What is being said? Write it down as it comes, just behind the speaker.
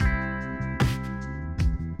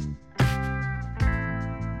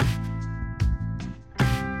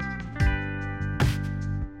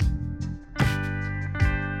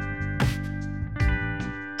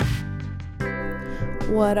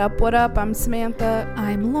What up, what up? I'm Samantha.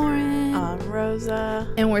 I'm Lauren. I'm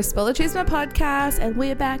Rosa. And we're Spill the Cheeseman Podcast, and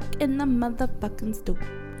we're back in the motherfucking stoop.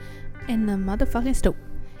 And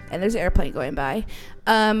there's an airplane going by.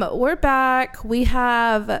 We're back. We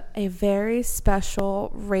have a very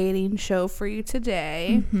special rating show for you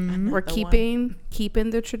today. Mm-hmm. We're keeping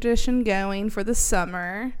the tradition going for the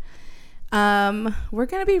summer. We're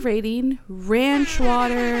gonna be rating Ranch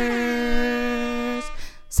Waters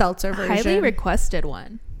seltzer version. Highly requested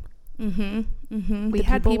one. We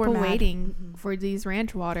had people waiting for these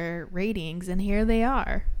Ranch Water ratings, and here they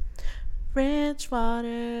are. Ranch Water.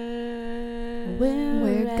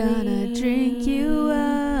 We're gonna drink you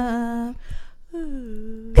up.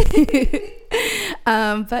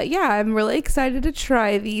 But yeah, I'm really excited to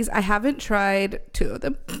try these. I haven't tried 2 of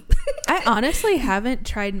them. I honestly haven't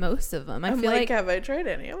tried most of them. I feel like have I tried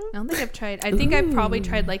any of them? I don't think I've tried. I think I've probably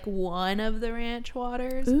tried like one of the Ranch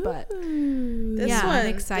Waters, but I'm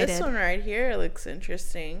excited. This one right here looks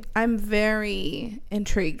interesting. I'm very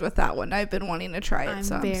intrigued with that one. I've been wanting to try it, I'm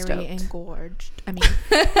so I'm very stoked. engorged. I mean,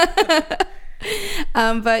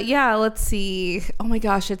 But yeah, let's see. Oh my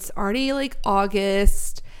gosh, it's already like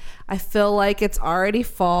August. I feel like it's already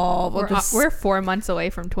fall. we're 4 months away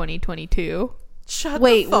from 2022.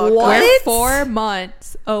 Wait, fuck what? We're 4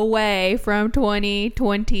 months away from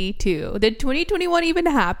 2022. Did 2021 even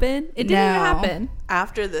happen? It didn't even happen.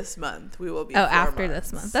 After this month, we will be. After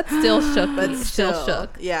this month. That's still shook. But me. still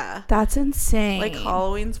shook. Yeah. That's insane. Like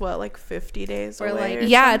Halloween's what, like 50 days Or away? like- or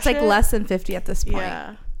yeah, some it's like shit? less than 50 at this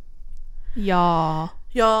point. Yeah.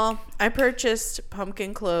 Y'all, I purchased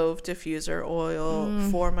pumpkin clove diffuser oil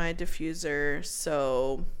for my diffuser,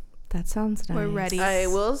 so That sounds nice. we're ready. I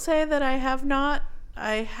will say that I have not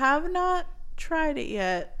tried it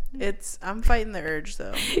yet. I'm fighting the urge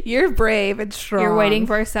though. You're brave and strong. You're waiting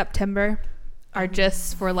for September, or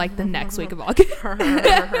just for like the next week of August?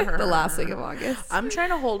 the last week of August. I'm trying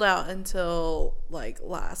to hold out until like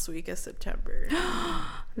last week of September.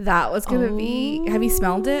 That was gonna be. Have you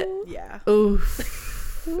smelled it? Yeah. Oof.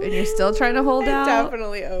 And you're still trying to hold I out.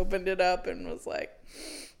 definitely opened it up and was like,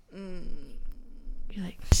 You're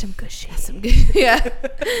like, some good shit. Some good. Yeah.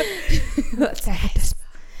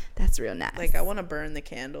 That's real nice. like I want to burn the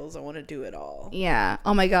candles. I want to do it all. Yeah.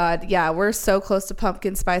 Oh my God. Yeah. We're so close to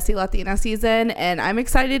pumpkin spicy Latina season, and I'm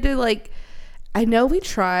excited to like. I know we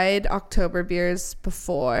tried October beers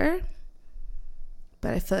before,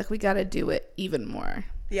 but I feel like we got to do it even more.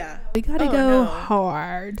 Yeah. We gotta go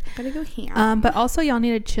hard. Gotta go ham. But also y'all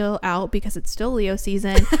need to chill out because it's still Leo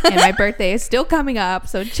season and my birthday is still coming up.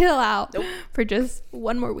 So chill out for just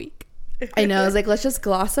one more week. I know. I was like, let's just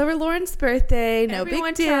gloss over Lauren's birthday. No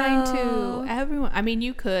Everyone big deal. trying to. Everyone. I mean,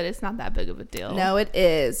 you could. It's not that big of a deal. No, it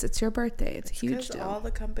is. It's your birthday. It's a huge Because deal. all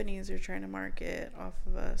the companies are trying to market off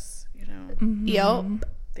of us. You know, Yup.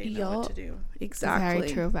 they know what to do. Exactly.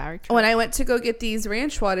 Very true. Very true. When I went to go get these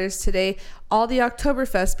Ranch Waters today, all the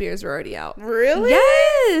Oktoberfest beers were already out. Really?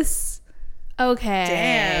 Yes. Okay.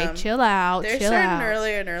 Damn. Chill out. They're chill starting out.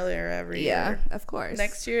 earlier and earlier every Yeah, year. of course.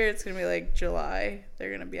 Next year it's gonna be like July.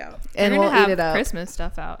 They're gonna be out. and We're we'll gonna have eat it up. Christmas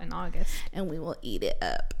stuff out in August. And we will eat it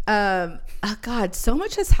up. Oh God, so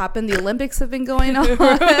much has happened. The Olympics have been going on.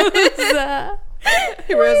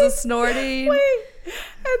 Rosa's snorting. Wait,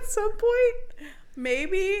 at some point,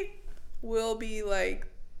 maybe we'll be like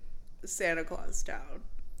Santa Claus Town.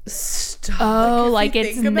 Stop. Oh, if like you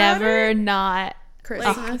it's think about never it, not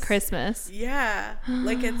Christmas. Christmas. Yeah,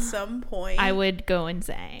 like at some point, I would go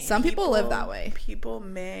insane. Some people live that way. People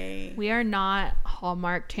may. We are not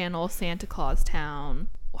Hallmark Channel Santa Claus Town.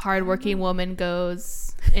 Hardworking woman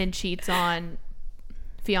goes and cheats on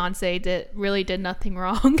fiance that really did nothing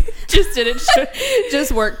wrong. Just didn't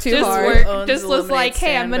Just work too just hard. work. Owns Just a was lemonade like,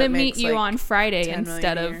 hey, I'm stand, gonna but meet makes, you like, on Friday 10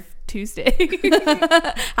 instead million a of year. Tuesday.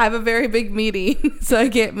 I have a very big meeting, so I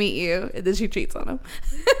can't meet you. And then she cheats on him.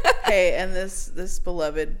 Hey, and this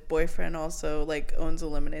beloved boyfriend also like owns a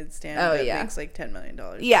lemonade stand. Oh, that yeah. makes like $10 million.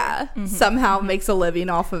 Yeah. Somehow makes a living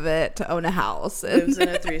off of it to own a house. Lives in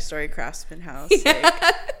a 3-story craftsman house.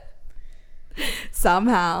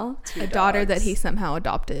 Somehow. A daughter that he somehow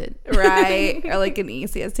adopted. Right. Or like an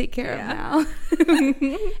niece he has to take care of now.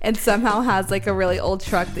 And somehow has like a really old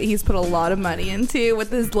truck that he's put a lot of money into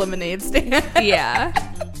with his lemonade stand. Yeah.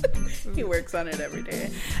 He works on it every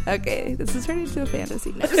day. Okay, this is turning into a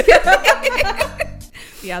fantasy. No,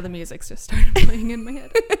 Yeah, the music's just started playing in my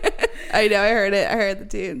head. I know, I heard it. I heard the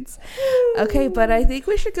tunes. Okay, but I think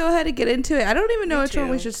we should go ahead and get into it. I don't even know Me which one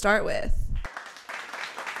we too. should start with.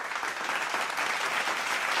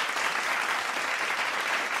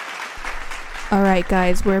 All right,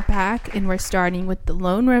 guys, we're back and we're starting with the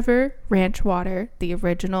Lone River Ranch Water, the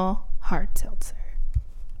original hard seltzer.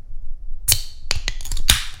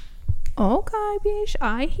 Okay, bitch.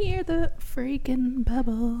 I hear the freaking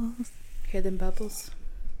bubbles. Hear them bubbles.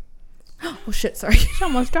 Oh shit, sorry. She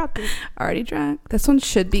almost dropped it. Already drunk. This one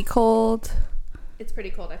should be cold. It's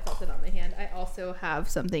pretty cold. I felt it on my hand. I also have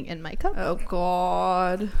something in my cup. Oh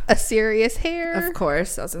god. A serious hair. Of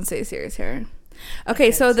course. I was gonna say serious hair.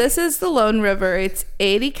 Okay, so this is the Lone River. It's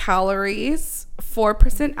 80 calories,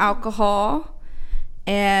 4% alcohol,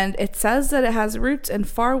 and it says that it has roots in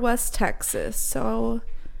far west Texas. So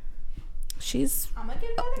she's I'm gonna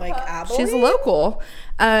give that Like apple. she's local.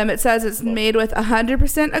 It says it's made with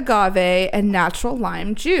 100% agave and natural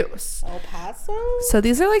lime juice. El Paso. So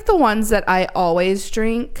these are like the ones that I always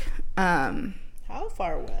drink. How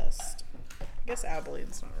far west? I guess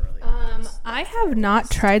Abilene's not really. I have not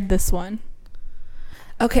tried this one.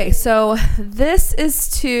 Okay, so this is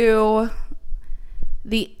to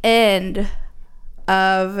the end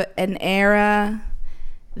of an era,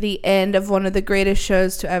 the end of one of the greatest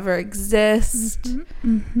shows to ever exist.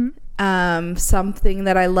 Something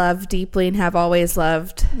that I love deeply and have always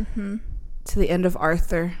loved. To the end of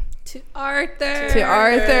Arthur. To Arthur. To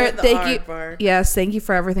Arthur, the thank you. Aardvark. Yes, thank you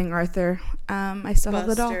for everything, Arthur. I still have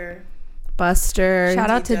the doll. Buster. Buster. Shout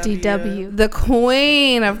out to DW. DW. The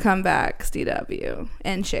queen of comebacks, DW.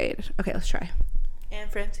 And Shade. Okay, let's try. And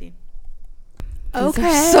Francine.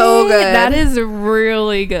 Okay. so good. That is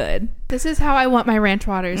really good. This is how I want my ranch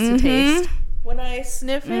waters to taste. When I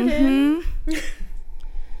sniff it in,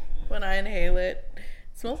 when I inhale it, it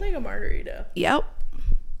smells like a margarita. Yep.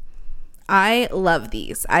 I love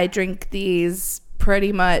these. I drink these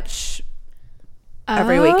pretty much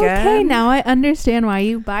every weekend. Okay, now I understand why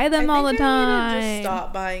you buy them I all the think I need to time. just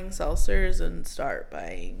stop buying seltzers and start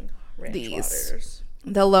buying ranch These. waters.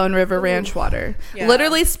 The Lone River Ranch Water. Yeah.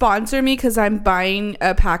 Literally sponsor me because I'm buying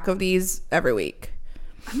a pack of these every week.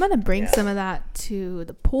 I'm gonna bring some of that to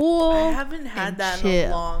the pool. I haven't had and that in a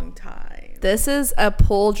chill. long time. This is a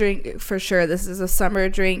pool drink for sure. This is a summer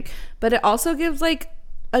drink, but it also gives like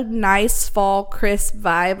a nice fall crisp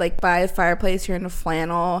vibe. Like by a fireplace, you're in a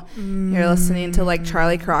flannel, you're listening to like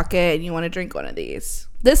Charlie Crockett, and you want to drink one of these.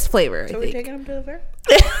 This flavor, So I we're think. taking them to the fair?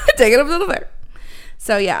 Take it up to the fair.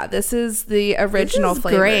 So yeah, this is the original This is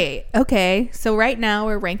flavor. great. Okay, so right now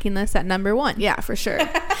we're ranking this at number 1. Yeah, for sure.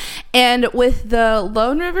 And with the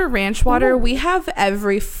Lone River Ranch Water, we have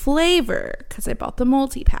every flavor because I bought the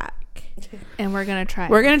multi-pack. And we're gonna try.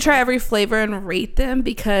 We're going to try every flavor and rate them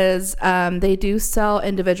because they do sell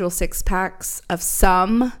individual 6-packs of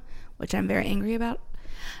some, which I'm very angry about.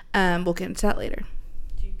 We'll get into that later.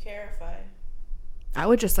 Do you care if I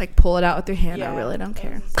would just like pull it out with your hand. I Yeah. really don't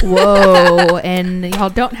care. Whoa! And y'all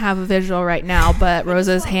don't have a visual right now, but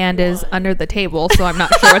Rosa's hand is under the table, so I'm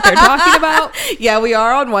not sure what they're talking about. Yeah, we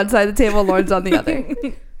are on one side of the table, Lauren's on the other.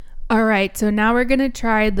 All right, so now we're gonna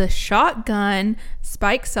try the Shotgun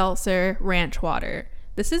Spike Seltzer Ranch Water.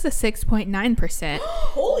 This is a 6.9%.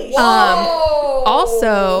 Holy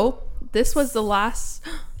Also, this was the last.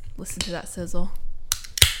 Listen to that sizzle.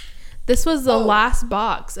 This was the last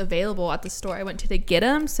box available at the store I went to get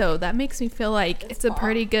them, so that makes me feel like it's a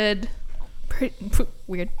pretty good,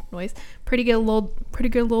 weird noise. Pretty good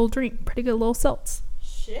little drink. Pretty good little seltz.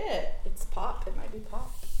 shit. It's pop. It might be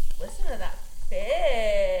pop. Listen to that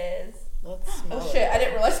fizz. Let's smell Oh shit, I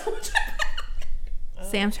didn't realize how much.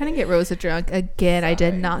 Sam's trying to get Rosa drunk again. I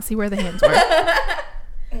did not see where the hands were.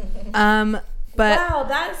 But Wow,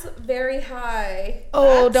 that's very high.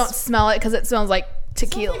 oh, don't smell it because it smells like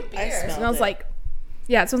tequila. I It smelled smells it. like,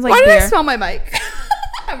 yeah, it smells like Why did beer. I smell my mic?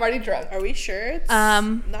 I'm already drunk. Are we sure it's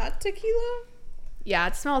not tequila? Yeah,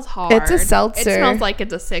 it smells hard. It's a seltzer. It smells like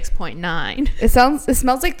it's a 6.9. It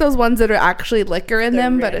smells like those ones that are actually liquor in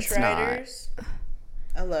them, but Ranch it's Riders?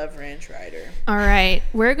 I love Ranch Rider. All right,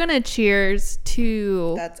 we're gonna cheers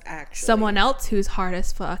to That's actually someone else who's hard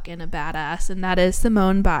as fuck and a badass, and that is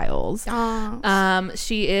Simone Biles. not.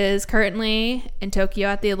 She is currently in Tokyo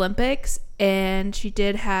at the Olympics, and she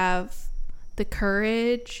did have the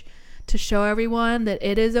courage to show everyone that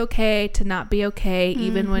it is okay to not be okay,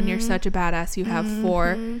 even when you're such a badass. You have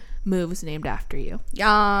 4 moves named after you.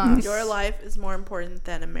 Yes. Your life is more important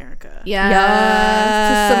than America. Yes.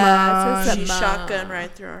 Yes. To She Simone. shotgun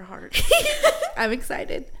right through our heart. I'm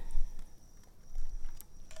excited.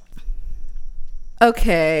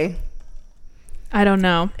 Okay. I don't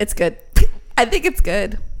know. It's good. I think it's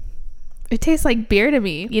good. It tastes like beer to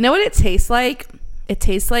me. You know what it tastes like? It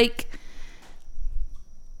tastes like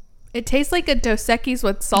It tastes like a Dos Equis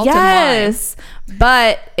with salt yes,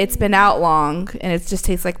 but it's been out long and it just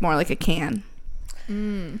tastes like more like a can.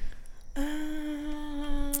 and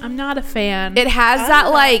I'm not a fan. It has I'm that not a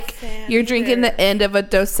like fan you're drinking either. the end of a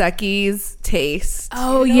Dos Equis taste.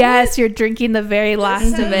 Oh You know yes, what? you're drinking the very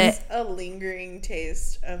last of it. Has a lingering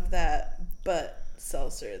taste of that butt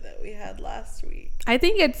seltzer that we had last week. I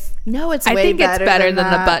think it's No, it's I way think it's better than the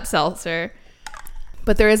that. butt seltzer.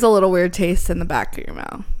 But there is a little weird taste in the back of your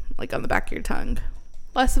mouth, like on the back of your tongue.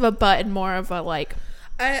 Less of a butt and more of a like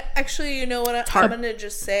I actually, you know what? I'm gonna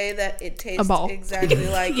just say that it tastes ball. exactly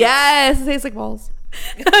like Yes, it tastes like balls.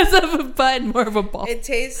 less of a butt and more of a ball. It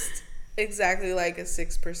tastes exactly like a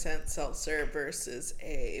 6% seltzer versus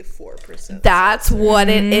a 4%. That's what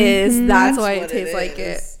it is. That's That's why it what tastes it like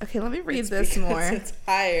it. is. Okay, let me read It's this because more. It's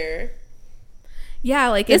higher. Yeah,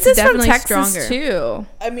 like This it's is from definitely Texas stronger. too.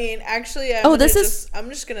 I mean, actually, Oh, this is- I'm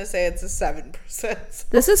just gonna say it's a 7%.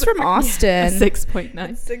 This is from Austin.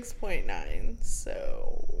 6.9. 6.9. So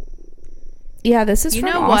Yeah, this is You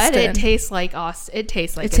from know Austin. what? It tastes like Austin. It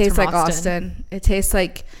tastes like It it's tastes from like Austin. It tastes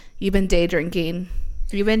like you've been day drinking.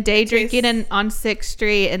 You've been day drinking tastes- on 6th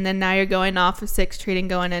Street, and then now you're going off of 6th Street and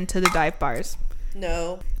going into the dive bars.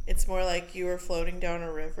 no, it's more like you were floating down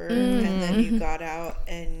a river and then you got out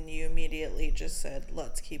and you immediately just said,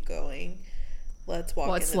 "Let's keep going. Let's walk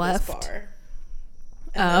What's into left?" this bar,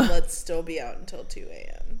 and then let's still be out until 2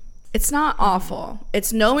 a.m." It's not awful.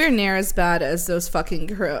 It's nowhere near as bad as those fucking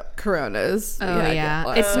Coronas. Oh, we had yeah.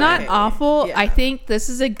 last It's night. not Okay. awful. Yeah. I think this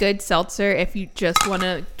is a good seltzer if you just want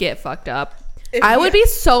to get fucked up. If I you- would be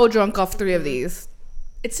so drunk off 3 of these.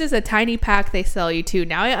 It's just a tiny pack they sell you too.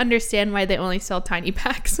 Now I understand why they only sell tiny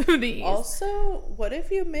packs of these. Also, what if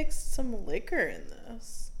you mixed some liquor in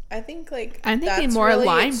this? I think I'm thinking that's more really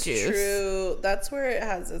lime its juice. True. That's where it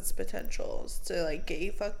has its potential is to like get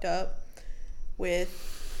you fucked up with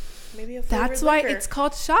maybe a flavored That's why liquor. it's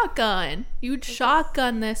called shotgun. You'd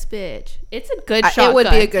shotgun this bitch. It's a good It shotgun. would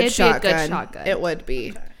be a good It'd shotgun. Be a good shotgun. It would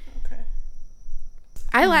be. Okay.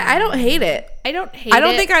 I don't hate it. I don't hate it. I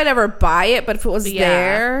don't think I'd ever buy it, but if it was Yeah.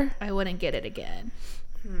 there, I wouldn't get it again.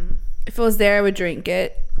 if it was there, I would drink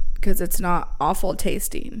it because it's not awful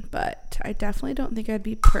tasting. But I definitely don't think I'd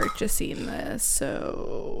be purchasing this.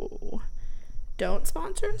 So don't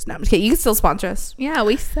sponsor us. No, I'm just kidding. You can still sponsor us. Yeah,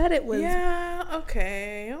 we said it was. Yeah.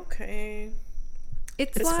 Okay.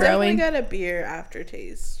 It's, It's like growing. Definitely got a beer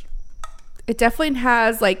aftertaste. It definitely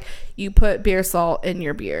has like you put beer salt in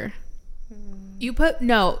your beer. you put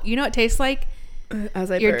no. You know what it tastes like? As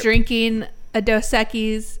I You're burp. drinking a Dos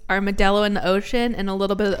Equis Armadillo in the ocean, and a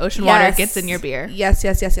little bit of the ocean water Yes. gets in your beer. Yes.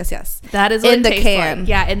 That is what In it the tastes can. like.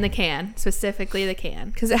 Yeah, in the can, specifically the can.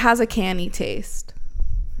 Because it has a canny taste.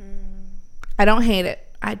 I don't hate it.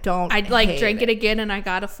 I don't. I'd like hate drink it again, and I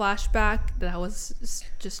got a flashback that I was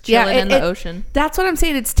just Yeah, chilling in it- the ocean. That's what I'm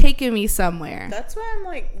saying. It's taking me somewhere. That's why I'm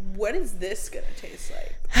like, what is this gonna taste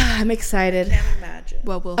like? I'm excited. Can't imagine.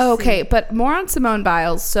 Well, we'll Okay, see. but more on Simone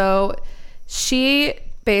Biles. So she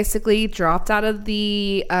basically dropped out of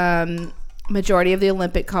the majority of the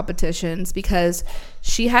Olympic competitions because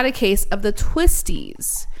she had a case of the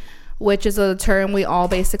twisties, which is a term we all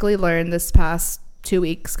basically learned this past 2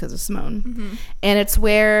 weeks because of Simone. And it's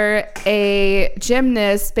where a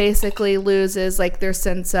gymnast basically loses like their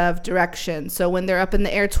sense of direction. So when they're up in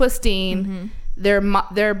the air twisting, their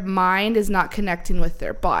mind is not connecting with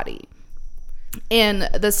their body. And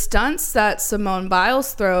the stunts that Simone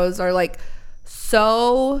Biles throws are like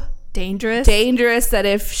so Dangerous. dangerous that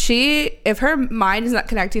if her mind is not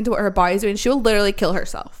connecting to what her body's doing, she'll literally kill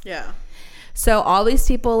herself. Yeah. So all these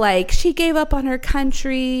people like she gave up on her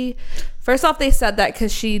country. First off, they said that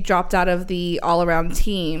because she dropped out of the all-around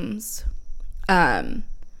teams.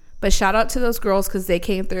 But shout out to those girls because they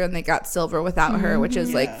came through and they got silver without her, which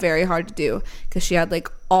is like very hard to do because she had like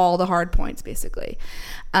all the hard points basically.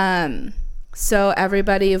 So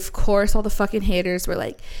everybody, of course, all the fucking haters were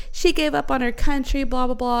like, she gave up on her country, blah,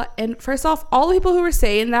 blah, blah. And first off, all the people who were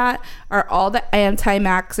saying that are all the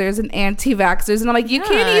anti-maxers and anti-vaxxers. And I'm like, you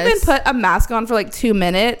can't even Yes. put a mask on for like 2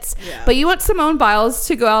 minutes. Yeah. But you want Simone Biles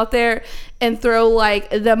to go out there and throw like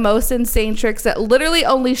the most insane tricks that literally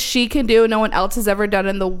only she can do and no one else has ever done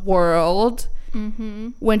in the world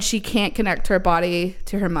when she can't connect her body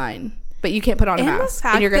to her mind. But you can't put on a And the mask.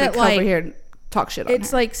 fact And you're going to that, come over like, here and talk shit on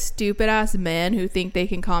It's her. like stupid ass men who think they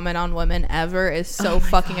can comment on women ever is so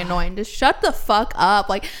fucking annoying. Just shut the fuck up.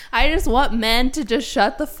 Like, I just want men to just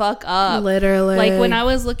shut the fuck up. Literally. Like, when I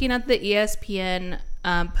was looking at the ESPN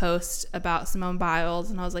post about Simone Biles,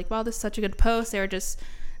 and I was like, wow, this is such a good post. They were just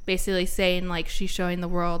basically saying, like, she's showing the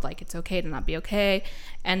world, like, it's okay to not be okay.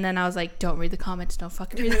 And then I was like, don't read the comments. Don't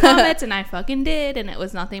fucking read the comments. And I fucking did. And it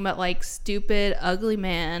was nothing but, like, stupid, ugly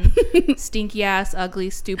man, stinky ass, ugly,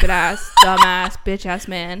 stupid ass, dumb ass, bitch ass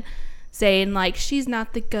man saying like she's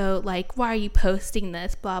not the GOAT, like why are you posting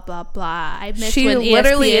this, blah blah blah. I missed She when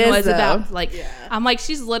literally ESPN is, was though. about like Yeah. I'm like,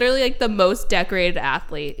 she's literally like the most decorated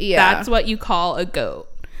athlete. Yeah. That's what you call a GOAT.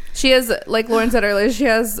 She has, like Lauren said earlier, she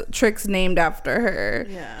has tricks named after her.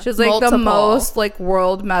 Yeah. She has like the Multiple. most like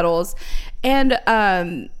world medals. And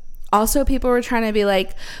also people were trying to be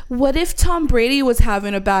like, what if Tom Brady was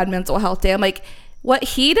having a bad mental health day? I'm like, what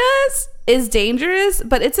he does is dangerous,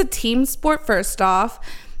 but it's a team sport, first off.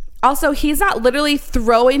 Also, he's not literally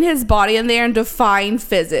throwing his body in there and defying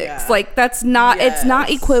physics. Yeah. Like, that's not, it's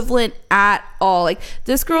not Yes. equivalent at all. Like,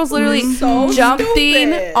 this girl's literally So jumping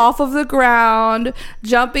stupid. off of the ground,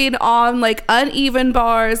 jumping on like uneven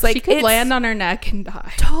bars. Like, She could it's land on her neck and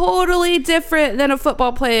die. totally different than a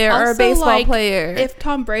football player or a Also, baseball like, player. If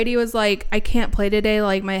Tom Brady was like, I can't play today,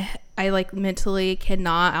 like I like mentally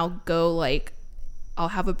cannot, I'll go like, I'll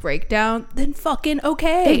have a breakdown, then fucking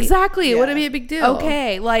okay. exactly. It Yeah. wouldn't be a big deal.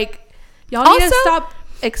 Okay, like y'all need to Also- stop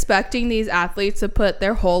expecting these athletes to put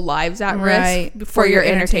their whole lives at Right. risk for your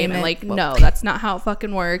entertainment. Like, no, that's not how it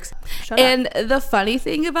fucking works. Shut up. And the funny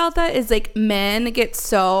thing about that is like men get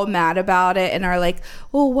so mad about it and are like,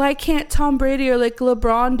 well, why can't Tom Brady or like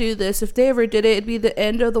LeBron do this? If they ever did it, it'd be the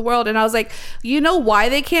end of the world. And I was like, you know why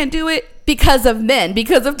they can't do it? Because of men,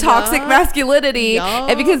 because of toxic Yup. masculinity, Yup.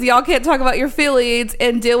 and because y'all can't talk about your feelings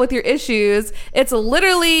and deal with your issues. It's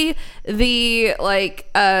literally the like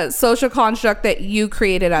social construct that you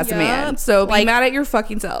created as a man. Yup. So be Like- mad at your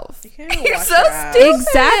fucking self. You can't even You're wash so your ass. stupid.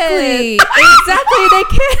 Exactly. Exactly. They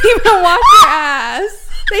can't even wash their ass.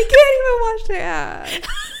 They can't even wash their ass.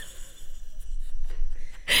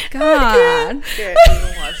 God. Can't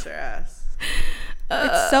even wash their ass.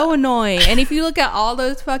 It's so annoying. And if you look at all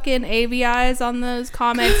those fucking AVIs on those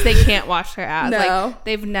comments, they can't wash their ass. No. Like,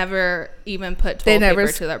 they've never even put They toilet never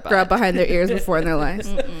paper to their butt. scrub behind their ears before in their lives.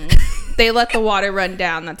 They let the water run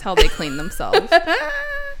down. That's how they clean themselves.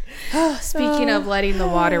 Speaking of letting the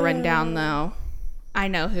water run down, though, I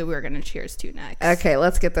know who we're going to cheers to next. Okay,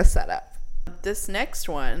 let's get this set up. This next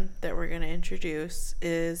one that we're going to introduce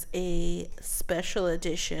is a special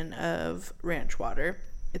edition of ranch water.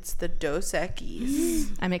 It's the Dos Equis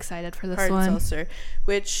I'm excited for this hard one. seltzer,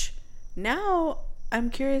 which now I'm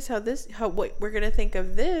curious what we're going to think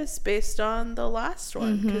of this based on the last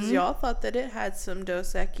one, because y'all thought that it had some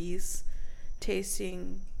Dos Equis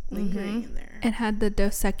tasting lingering in there. It had the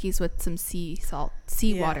Dos Equis with some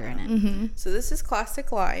seawater in it. So this is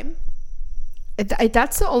classic lime.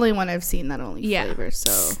 That's the only one I've seen that only Yeah. flavor,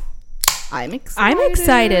 so I'm excited. I'm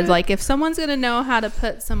excited. Like, if someone's going to know how to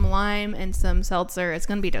put some lime and some seltzer, it's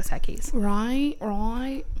going to be Dos Equis. Right.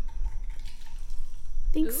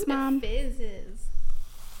 Thanks, Mom. Fizzes.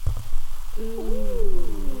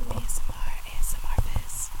 ASMR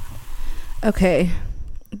fizz. Okay.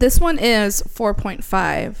 This one is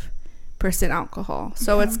 4.5% alcohol.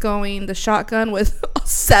 So it's going the shotgun with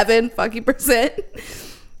 7%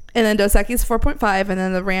 and then Dos Equis 4.5, and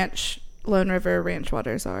then the Lone River Ranch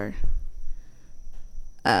Waters are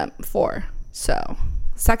 4. So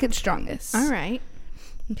second strongest. All right.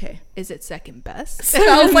 Okay. Is it second best?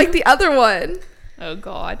 Smells like the other one. Oh,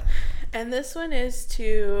 God. And this one is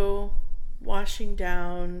to washing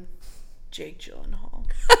down Jake Gyllenhaal.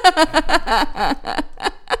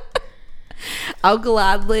 I'll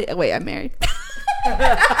gladly. Wait, I'm married.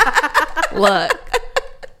 Look.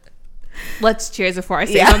 Let's cheers before I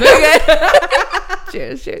say Yeah. something.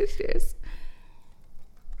 Cheers. Okay,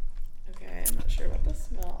 I'm not sure about the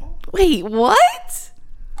smell. Wait, what?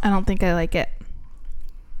 I don't think I like it.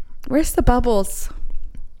 Where's the bubbles?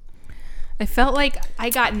 I felt like I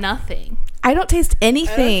got nothing. I don't taste I don't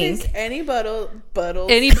anything. taste any buttles.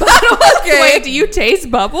 Any bubbles? Wait, do you taste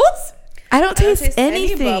bubbles? I don't I don't taste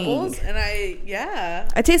anything. any bubbles, and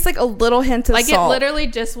I taste like a little hint of Like, salt. it literally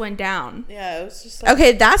just went down. Yeah, it was just like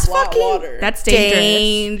Okay, that's flat fucking water. That's dangerous.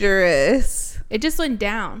 dangerous. It just went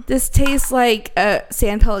down. This tastes like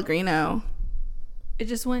San Pellegrino. It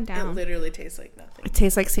just went it down. literally tastes like nothing. It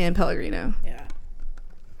tastes like San Pellegrino. Yeah,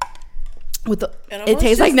 With the, it it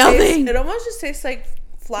tastes like nothing. It almost just tastes like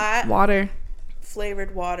flat Water.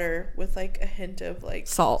 flavored water with like a hint of like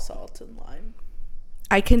Salt. and lime.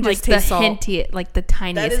 I can Like just the taste salt. hintiest, like the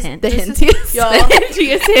tiniest is- hint. The This is- hintiest. y'all, The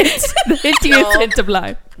hintiest hint. The hintiest Y'all. hint of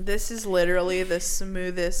lime. this is literally the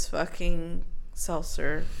smoothest fucking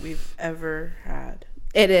seltzer we've ever had.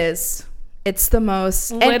 It is. It's the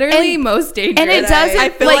most. Literally and, most dangerous. and it does. I I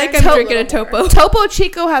feel like I'm drinking a Topo. Topo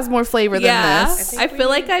Chico has more flavor Yeah. than this. I feel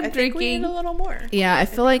like I'm I think we drinking- need a little more. Yeah, I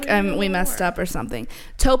feel like we messed up or something.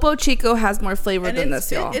 Topo Chico has more flavor And than it's,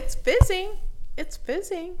 this, y'all. it's fizzing. It's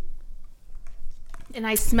fizzing. And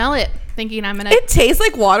I smell it, thinking I'm gonna. It tastes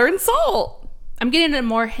like water and salt. I'm getting a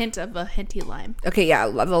more hint of a hinty lime. Okay, yeah, I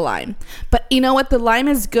love the lime. But you know what? The lime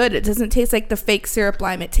is good. It doesn't taste like the fake syrup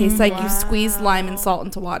lime. It tastes like you squeeze lime and salt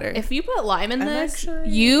into water. If you put lime in this, actually-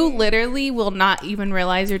 you literally will not even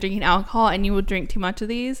realize you're drinking alcohol, and you will drink too much of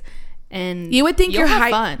these. And you would think you'll have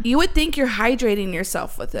fun. You would think you're hydrating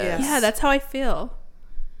yourself with this. Yes. Yeah, that's how I feel.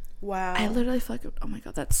 Wow. I literally feel like, oh my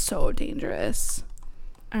God, that's so dangerous.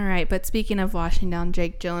 All right, but speaking of washing down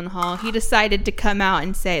Jake Gyllenhaal, he decided to come out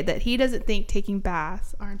and say that he doesn't think taking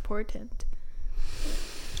baths are important.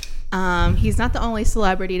 He's not the only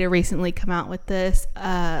celebrity to recently come out with this.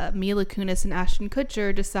 Mila Kunis and Ashton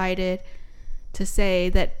Kutcher decided to say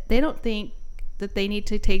that they don't think that they need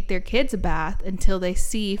to take their kids a bath until they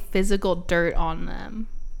see physical dirt on them.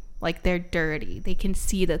 Like they're dirty. They can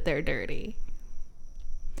see that they're dirty.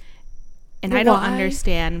 And I don't Why?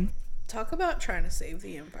 understand. Talk about trying to save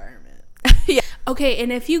the environment. Yeah. Okay,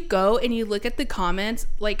 and if you go and you look at the comments,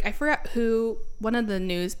 like I forgot who, one of the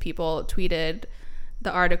news people tweeted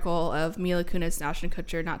the article of Mila Kunis and Ashton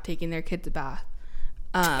Kutcher not taking their kids a bath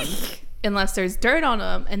unless there's dirt on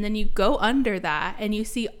them. And then you go under that and you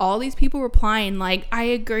see all these people replying like, I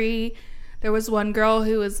agree. There was one girl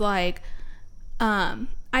who was like, I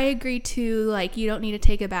agree too, like you don't need to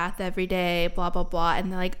take a bath every day, blah blah blah.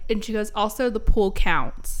 And they're like, and she goes, also the pool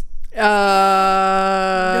counts.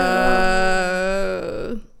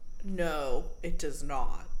 No, it does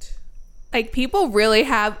not. Like people really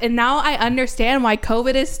have, and now I understand why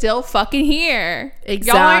COVID is still fucking here.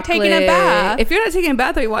 Exactly. Y'all aren't taking a bath. If you're not taking a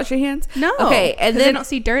bath, are you wash your hands? No. Okay, and 'cause then they don't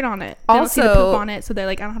see dirt on it. They don't see the also- poop on it, so they're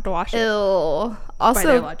like, I don't have to wash it. Ew. their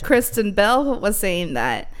Also, logic. Kristen Bell was saying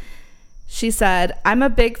that she said, I'm a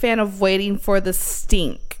big fan of waiting for the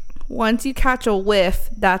stink. Once you catch a whiff,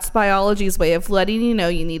 that's biology's way of letting you know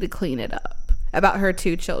you need to clean it up. About her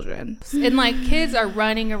 2 children. And like kids are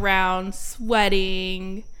running around,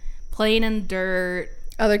 sweating, playing in dirt.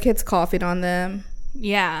 Other kids coughing on them.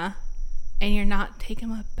 Yeah. And you're not taking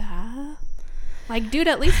them a bath? Like, dude,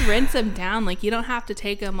 at least rinse them down. Like, you don't have to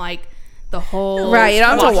take them like the whole Right, you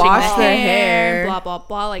don't have to washing wash the their hair. blah blah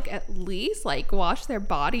blah. Like, at least like wash their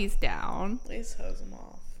bodies down. Please hose them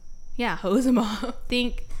off. Yeah, hose them off.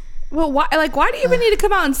 Think Well, why do you even need to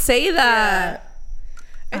come out and say that?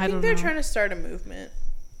 I I think don't they're know. trying to start a movement.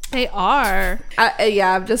 they are.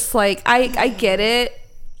 Yeah, I'm just like, I get it.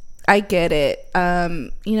 I get it.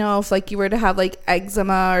 You know, if like you were to have like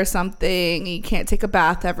eczema or something, you can't take a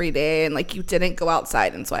bath every day, and like you didn't go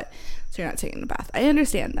outside and sweat, so you're not taking a bath. I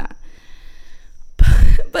understand that.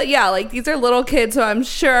 But yeah, like these are little kids who I'm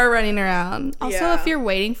sure are running around. Also, Yeah. if you're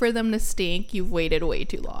waiting for them to stink, you've waited way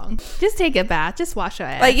too long. Just take a bath. Just wash your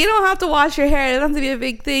ass. Like you don't have to wash your hair. It doesn't have to be a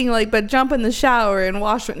big thing. Like, but jump in the shower and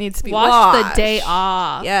wash what needs to be wash washed. the day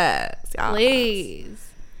off. Yes, yes. Please.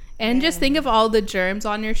 And just think of all the germs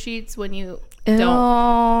on your sheets when you Ew.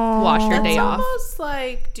 don't wash your day It's off. almost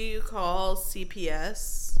like, do you call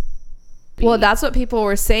CPS? Well, that's what people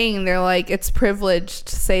were saying. They're like, it's privileged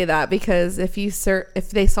to say that because if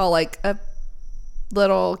they saw like a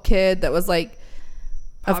little kid that was like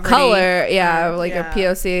of Poverty. color, yeah, like Yeah. a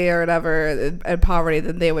POC or whatever, and poverty,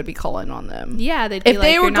 then they would be calling on them. Yeah, they'd be If like,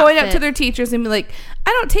 they were "You're not going up to fit." their teachers and be like, I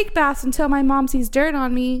don't take baths until my mom sees dirt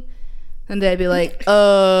on me, then they'd be like,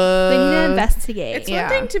 They need to investigate. It's Yeah. one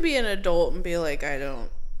thing to be an adult and be like, I don't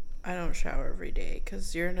shower every day,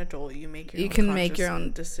 because you're an adult. You make your You own can make your conscious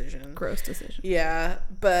own decision. gross decision. Yeah,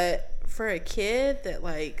 but for a kid that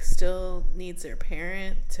like still needs their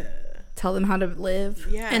parent to, Tell them how to live.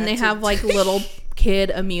 yeah, And they to- have like little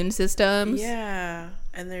kid immune systems. yeah,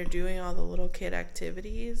 and they're doing all the little kid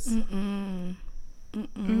activities.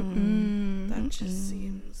 That just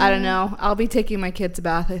seems. I don't know. I'll be taking my kids a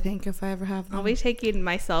bath, I think, if I ever have them. I'll be taking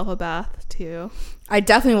myself a bath too. I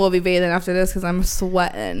definitely will be bathing after this because I'm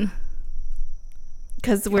sweating.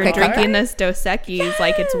 Because we're Okay, drinking this Dos Equis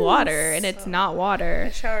like it's water, and it's not I water.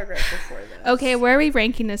 showered right before this. Okay, where are we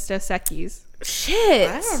ranking this Dos Equis? Shit.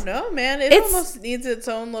 I don't know, man. It It's- almost needs its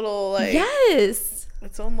own little like Yes.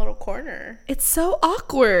 its own little corner. It's so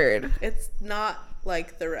awkward. It's not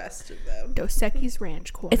like the rest of them. Dos Equis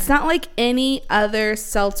Ranch Corner. It's not like any other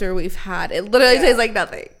seltzer we've had. It literally Yeah. tastes like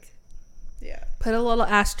nothing. Yeah. Put a little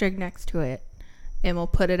asterisk next to it, and we'll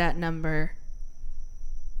put it at number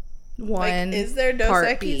Like, is there Dos Part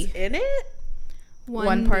Equis B. in it?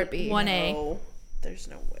 One part B. 1A. No, there's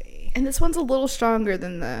no way. And this one's a little stronger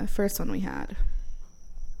than the first one we had.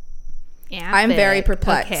 I'm very Epic.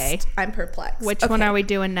 perplexed. Okay. I'm perplexed. Which Okay. one are we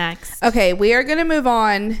doing next? Okay, we are going to move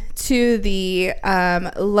on to the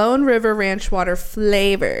Lone River Ranch Water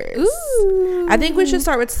flavors. Ooh. I think we should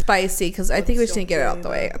start with spicy because I think we just need to get it out the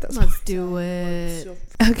way at this point. Let's do it.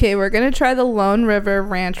 Okay, we're going to try the Lone River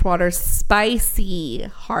Ranch Water spicy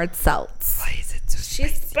hard seltz. Why is it so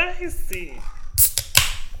spicy?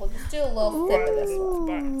 We'll just do a little sip of this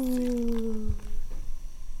one.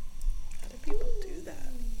 How do people do that?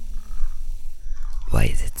 Why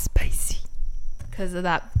is it spicy? Because of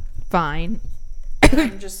that vine.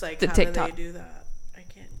 I'm just like, The how TikTok. do they do that? I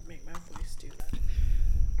can't make my voice do that.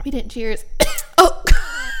 We didn't cheers. Oh,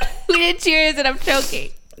 We didn't cheers and I'm choking.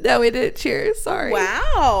 no, we didn't. Cheers. Sorry.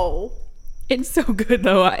 Wow. It's so good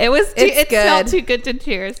though. It was. It's It smelled good. too good to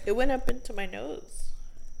cheers. It went up into my nose.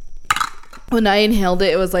 When I inhaled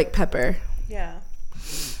it, it was like pepper. Yeah.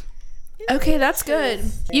 Okay, that's good.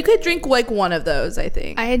 You could drink like one of those, I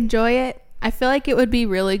think. I enjoy it. I feel like it would be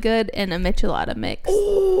really good in a michelada mix.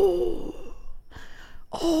 Oh.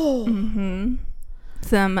 Mm-hmm.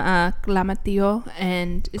 Some clamatillo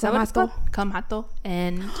and is that what it's called? Clamato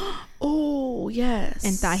and Oh, yes.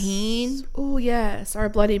 and tahine. Oh, yes. Our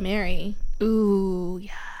Bloody Mary. Ooh,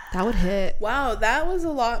 yeah. That would hit. Wow, that was a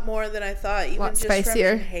lot more than I thought. Even Lot just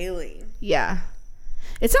spicier. from inhaling. Yeah.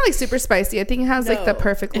 It's not like super spicy. I think it has like the No,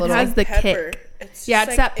 perfect it little. has the Pepper. kick. It's Yeah, just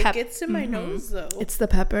it's that like, pep- It gets in my nose though. It's the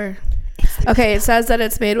pepper. Okay, it says that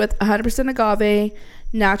it's made with 100% agave,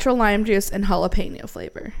 natural lime juice, and jalapeno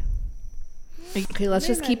flavor. Okay, let's Made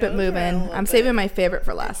just my keep it nose run a moving. little I'm bit. saving my favorite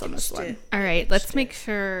for last on this Itched one. it. All right, let's make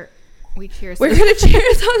sure we cheers. We're gonna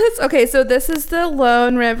cheers on this. Okay, so this is the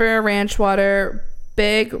Lone River Ranch Water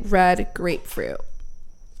Big Red Grapefruit.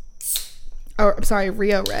 Or I'm sorry,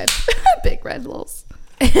 Rio Red. Big Red Lils.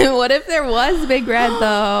 What if there was Big Red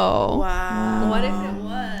though? Wow. What if it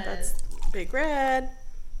was? That's Big Red.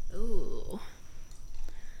 Ooh.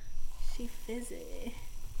 She fizzy.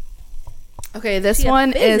 Okay, this She a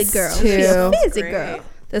one fizzy is girl. She a to fizzy Great. girl.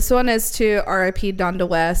 this one is to R.I.P. Donda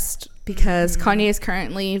West because Kanye is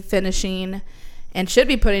currently finishing and should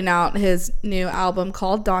be putting out his new album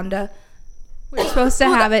called Donda. We're supposed to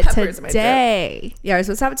Oh, have that it pepper's in my today. Yeah, we're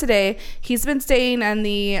supposed to have it today. He's been staying in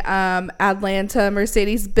the Atlanta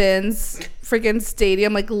Mercedes-Benz freaking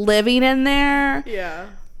stadium, like living in there, Yeah.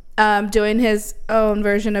 doing his own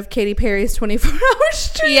version of Katy Perry's 24-hour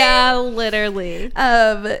stream. Yeah, literally.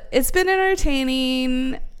 It's been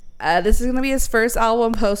entertaining. This is going to be his first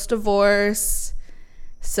album post-divorce.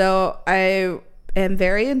 So I am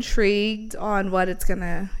very intrigued on what it's going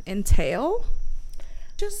to entail.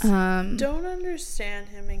 Just don't understand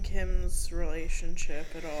him and Kim's relationship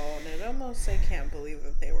at all. And it almost, I can't believe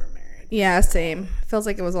that they were married. Yeah, same. Feels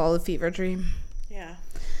like it was all a fever dream. Yeah.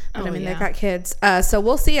 But I mean, yeah. they've got kids. So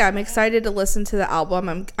we'll see. I'm excited to listen to the album.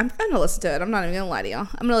 I'm going to listen to it. I'm not even going to lie to y'all.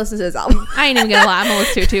 I'm going to listen to his album. I ain't even gonna lie. I'm gonna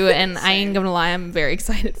listen to it, and I ain't gonna lie. I'm very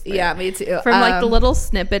excited. For Yeah, it. me too. From like the little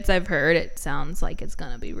snippets I've heard, it sounds like it's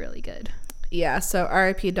gonna be really good. Yeah, so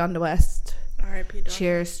R.I.P. Donda West. R.I.P. Don.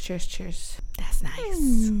 Cheers, cheers, cheers. That's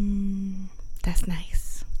nice. That's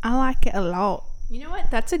nice. I like it a lot. You know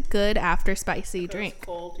what? That's a good after spicy It's drink.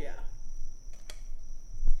 cold, yeah.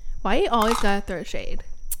 Why you always gotta throw shade?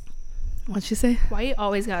 What'd you say? Why you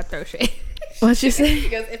always gotta throw shade? What'd you say?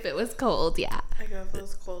 Because if it was cold, yeah. I go if it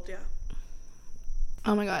was cold, yeah.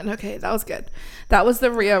 Oh my god. Okay, that was good. That was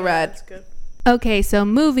the Rio Red. That's good. Okay, so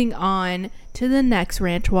moving on to the next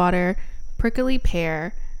ranch water, prickly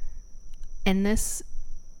pear. And this,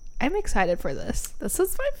 I'm excited for this. This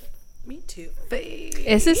is my Me too. fave.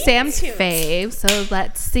 This is Sam's too. fave, so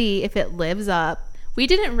let's see if it lives up. We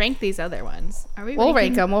didn't rank these other ones. Are we? We'll rank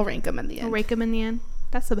ranking- them. We'll rank them in the We'll end rank them in the end.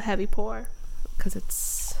 That's a heavy pour. because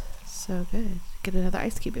it's so good. Get another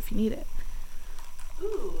ice cube if you need it.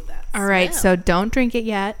 Ooh, that's All right, so don't drink it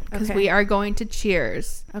yet because Okay. we are going to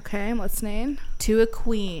cheers Okay, I'm listening. to a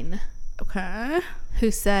queen Okay. who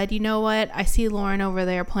said, "You know what? I see Lauren over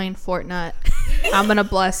there playing Fortnite. I'm gonna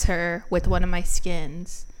bless her with one of my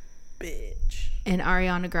skins." bitch. And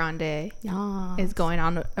Ariana Grande Yeah. is going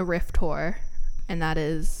on a Rift tour, and that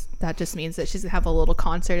just means that she's gonna have a little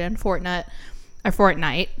concert in Fortnite. I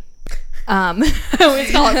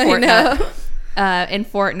always call it Fortnite. In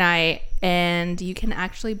Fortnite, and you can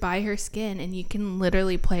actually buy her skin, and you can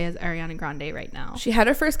literally play as Ariana Grande right now. She had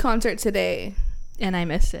her first concert today. And I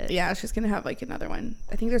missed it. Yeah, she's gonna have like another one.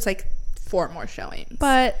 I think there's like 4 more showings.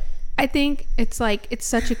 But I think it's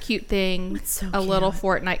such a cute thing. It's so a little cute.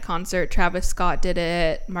 Fortnite concert. Travis Scott did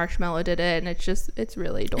it. Marshmello did it, and it's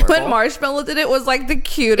really adorable. when Marshmello did it, was like the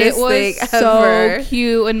cutest it was thing so ever.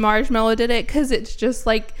 cute when Marshmello did it because it's just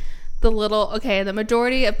like the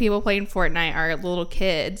majority of people playing Fortnite are little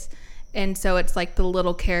kids, And so it's like your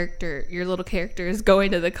little character is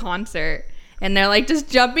going to the concert, and they're like just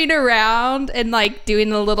jumping around and like doing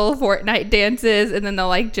the little Fortnite dances, and then they'll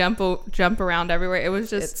like jump around everywhere. It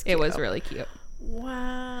was really cute.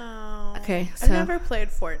 Wow. Okay, I've so never played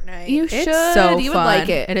Fortnite. you It's should. so You would fun. like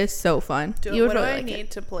it. It is so fun. you would what do really I like need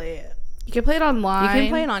it. to play it? You can play it online. You can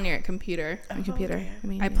play it on your computer. on computer. okay. I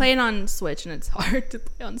mean, I play it on Switch, and it's hard to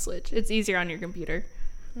play on Switch. It's easier on your computer.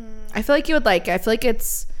 I feel like you would like it. I feel like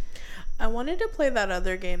it's I wanted to play that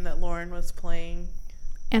other game that Lauren was playing.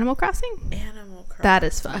 Animal Crossing? Animal Crossing. That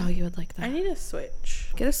is fun. oh, you would like that. I need a Switch.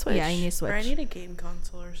 Get a Switch. Yeah, you need a Switch. Or I need a game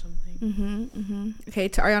console or something. Okay,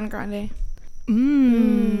 to Ariana Grande.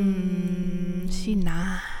 She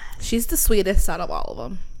nice. She's the sweetest out of all of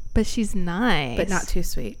them, But she's nice. but not too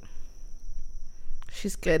sweet.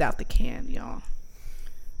 She's good out the can, y'all.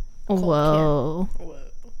 Whoa. Whoa.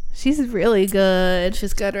 She's really good.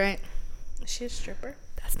 She's good, right? Is she a stripper?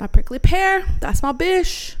 That's my prickly pear. That's my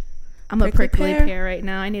bish. I'm a Prickly prickly pear. pear right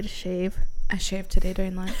now. I need a shave. I shaved today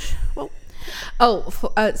during lunch. Whoa.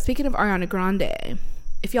 Speaking of Ariana Grande,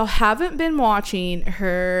 if y'all haven't been watching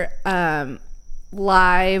her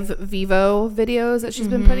live Vivo videos that she's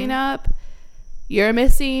been putting up, you're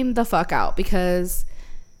missing the fuck out, because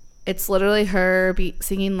it's literally her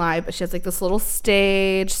singing live, but she has like this little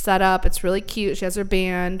stage set up. It's really cute. She has her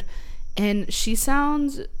band, and she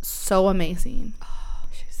sounds so amazing.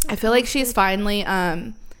 I feel like she's finally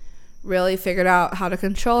really figured out how to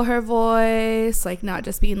control her voice, like not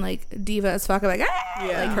just being like diva as fuck, like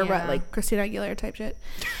like her Yeah. like Christina Aguilera type shit.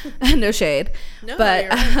 No shade, No, but you're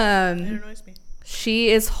right. It annoys me. she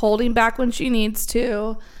is holding back when she needs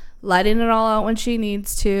to, letting it all out when she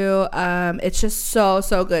needs to. It's just so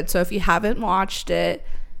good. So if you haven't watched it,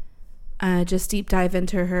 just deep dive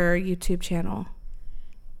into her YouTube channel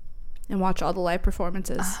and watch all the live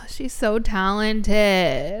performances. Oh, she's so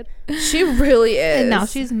talented. She really is. And now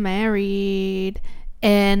she's married.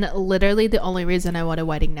 And literally the only reason I want a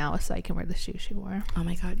wedding now is so I can wear the shoes she wore. Oh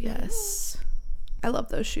my god, yes. I love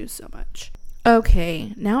those shoes so much.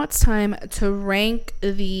 Okay, now it's time to rank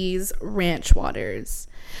these ranch waters.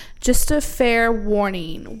 Just a fair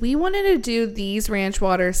warning, we wanted to do these ranch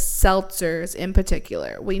water seltzers in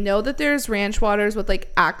particular. We know that there's ranch waters with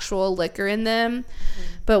like actual liquor in them,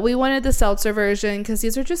 but we wanted the seltzer version because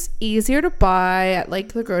these are just easier to buy at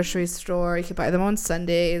like the grocery store. You can buy them on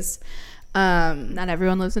Sundays. Not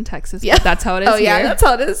everyone lives in Texas. Yeah, But that's how it is Oh yeah, here. that's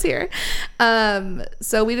how it is here.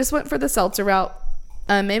 So we just went for the seltzer route.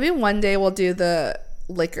 Maybe one day we'll do the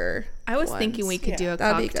liquor. I was ones. thinking we could do a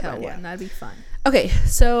that'd be a good cocktail idea. one. That'd be fun. Okay,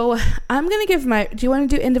 so I'm gonna give my. Do you want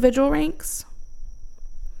to do individual ranks?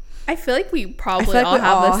 I feel like we probably feel like all we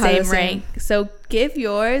have all the have same the same. rank. So give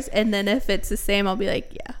yours, and then if it's the same, I'll be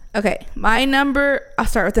like, yeah. Okay, my number. I'll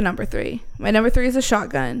start with the number 3. My number 3 is a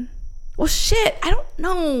shotgun. Well, shit, I don't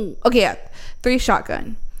know. Okay, yeah, 3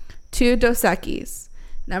 shotgun, 2 Dos Equis.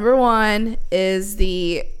 Number 1 is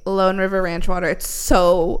the Lone River Ranch Water. It's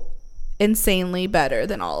so insanely better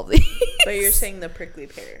than all of these. But you're saying the prickly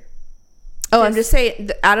pear. Oh, I'm just saying,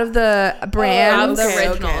 out of the brands, the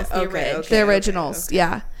originals, the originals. the originals,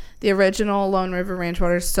 yeah. The original Lone River Ranch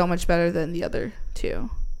Water is so much better than the other 2.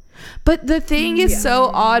 But the thing is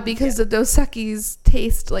so odd because the Dos Equis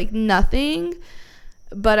taste like nothing.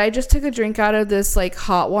 But I just took a drink out of this like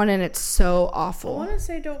hot one and it's so I awful. want to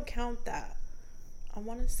say don't count that. I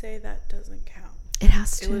want to say that doesn't count. It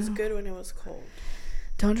has to. It was good when it was cold.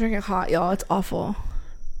 Don't drink it hot, y'all. It's awful.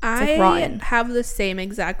 I rotten. have the same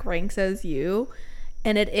exact ranks as you,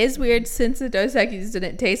 and it is weird since the Dos Equis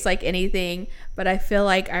didn't taste like anything, but I feel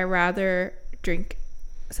like I rather drink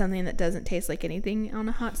something that doesn't taste like anything on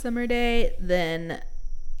a hot summer day than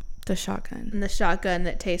The shotgun. the shotgun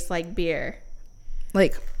that tastes like beer.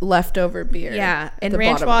 Like leftover beer. Yeah, and The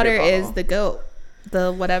ranch bottom of your water is bottle. the goat.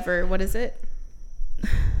 The whatever, what is it?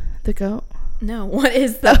 The goat. No, what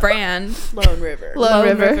is the brand? Lone River. Lone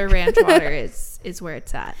River. Ranch water is where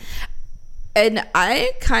it's at. And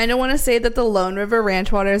I kind of want to say that the Lone River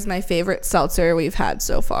Ranch Water is my favorite seltzer we've had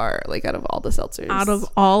so far, like out of all the seltzers. Out of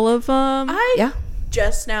all of them, I Yeah.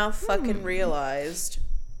 just now fucking realized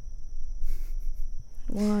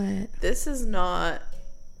What? this is not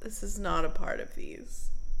a part of these.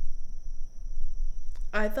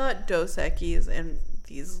 I thought Dos Equis and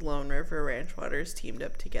these Lone River Ranch Waters teamed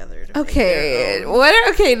up together to make Okay. their own, What?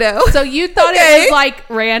 Okay, no. so you thought Okay. it was like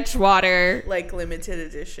ranch water. like limited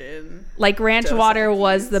edition. Like ranch Dos water Equis.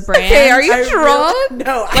 was the brand. Okay, are you I drunk?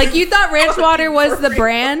 No. Like you thought ranch water was the real.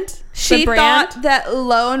 brand? She the brand? thought that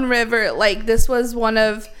Lone River, like this was one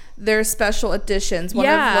of their special editions. You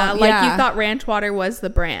thought ranch water was the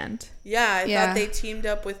brand. Yeah, I thought they teamed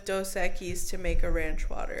up with Dos Equis to make a ranch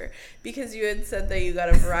water because you had said that you got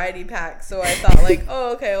a variety pack. So I thought like,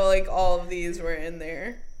 oh, okay, well, like all of these were in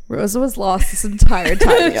there. Rosa was lost this entire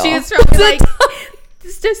time, y'all. She was probably like,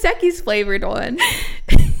 this Dos Equis flavored one.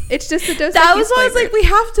 It's just a Dos Equis That was why I was flavor. like, we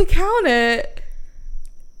have to count it.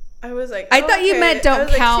 I was like, I thought you meant don't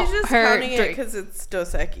count she's just her counting it because it's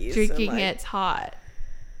Dos Equis. drinking it hot.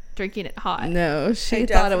 Drinking it hot. No, she I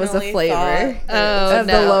thought it was a definitely flavor thought of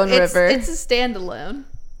the Lone River. It's a standalone.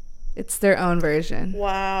 It's their own version.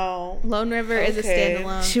 Wow. Lone River is a Okay.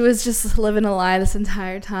 standalone. She was just living a lie this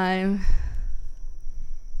entire time.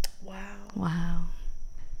 Wow.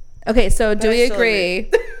 Okay, so do But I we still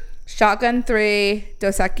agree? Shotgun 3,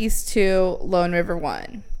 Dos Equis 2, Lone River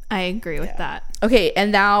 1. I agree with that. Okay,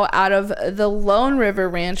 and now out of the Lone River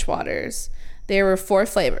Ranch Waters, there were 4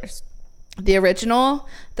 flavors. The original,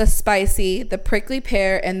 the spicy, the prickly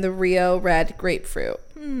pear, and the Rio red grapefruit.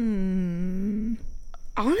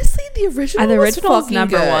 Honestly, the original The was original's fucking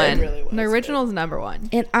number good. one. It really was The original's number one.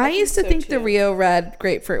 And I used to so, think the too. Rio red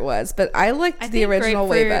grapefruit was, but I liked the original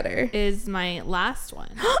way better. Is my last one.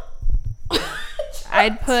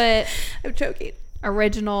 I'd put I'm choking.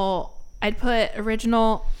 original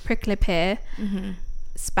prickly pear, Mm-hmm.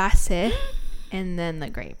 spicy, and then the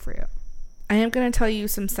grapefruit. I am going to tell you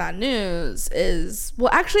some sad news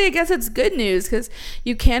actually, I guess it's good news because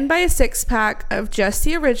you can buy a 6-pack of just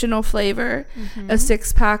the original flavor, a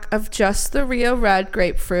 6-pack of just the Rio red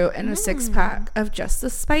grapefruit, and a 6-pack of just the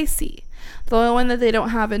spicy. The only one that they don't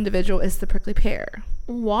have individual is the prickly pear.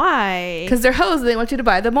 Why? Because they're hoes, they want you to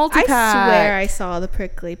buy the multi-pack. I swear I saw the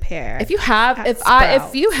prickly pear. If you have, at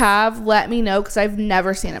if you have, let me know because I've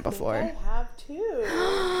never seen it before. I have too.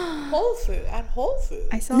 Whole Foods.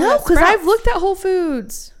 I saw No, it at because I've Sprouts. looked at Whole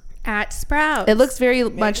Foods. at Sprouts. It looks very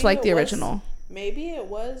much like it the was- original. Maybe it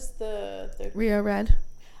was the Rio red.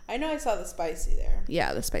 I know I saw the spicy there.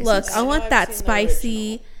 Yeah, the spicy. Look, I I know want I've that seen the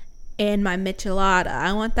spicy in my michelada.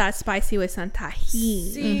 I want that spicy with some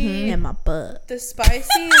tahini See, in my butt. the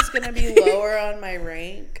spicy is going to be lower on my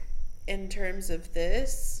rank in terms of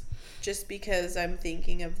this, just because I'm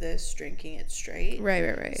thinking of this drinking it straight.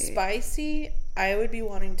 Right. Spicy, I would be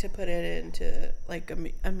wanting to put it into like a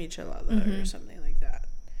michelada or something like that,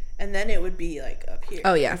 and then it would be like up here.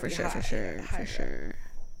 Oh yeah, It'd for be sure. higher.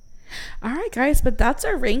 All right, guys, but that's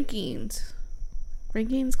our rankings.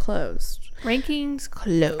 Rankings closed. Rankings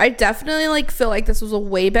closed. I definitely feel like this was a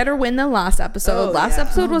way better win than last episode. Oh, Last yeah.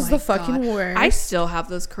 episode Oh was my the fucking God. worst. I still have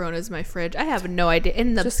those Coronas in my fridge. I have no idea.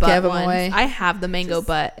 In the Just butt give 'em ones, away. I have the mango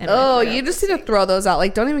butt. In my Oh, fridge. you just need to throw those out.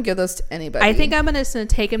 Like, don't even give those to anybody. I think I'm just gonna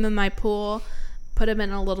take them in my pool, put them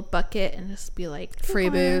in a little bucket, and just be like free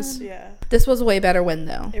 "Come booze. on." Yeah, This was a way better win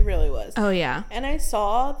though. it really was. Oh yeah. And I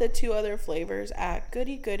saw the 2 other flavors at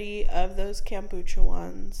Goody Goody of those kombucha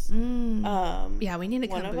ones. Yeah, we need a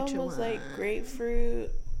One of kombucha them was one. like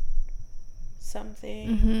grapefruit something,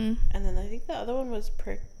 Mm-hmm. and then I think the other one was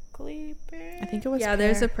prickly pear. I think it was. Yeah,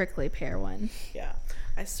 there's pear. a prickly pear one. Yeah,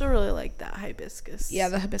 I still really like that hibiscus. Yeah,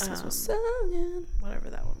 the hibiscus was so good. whatever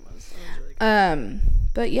that one was. That was really good.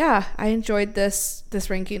 But yeah, I enjoyed this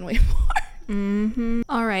ranking way more. Mm-hmm.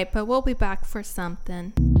 All right, but we'll be back for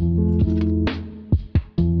something.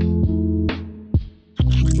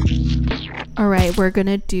 All right, we're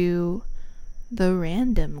gonna do the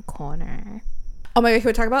random corner. Oh my god, can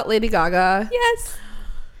we talk about Lady Gaga Yes.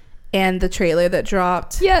 and the trailer that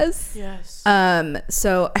dropped? Yes. Yes.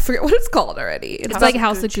 So I forget what it's called already. It's about- like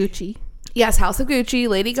House of Gucci. yes, House of Gucci.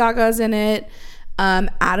 Lady Gaga's in it.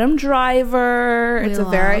 Adam Driver. It's a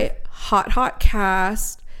very hot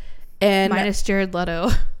cast. And Minus Jared Leto.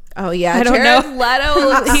 oh yeah, I don't Jared know.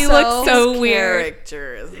 Leto. He looks so weird.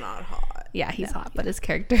 Character is not hot. Yeah, he's hot, but his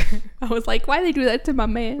character. I was like, why they do that to my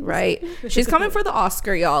man? Right. She's coming for the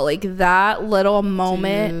Oscar, y'all. Like that little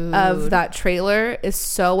moment of that trailer is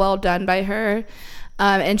so well done by her.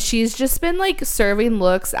 And she's just been like serving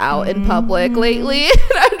looks out in public lately. And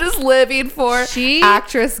I'm just living for She-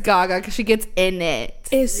 actress Gaga because she gets in it.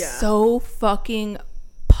 Is Yeah. so fucking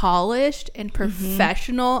polished and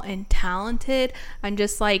professional and talented. I'm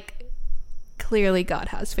just like, clearly God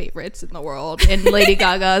has favorites in the world, and Lady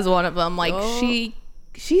Gaga is one of them. Like she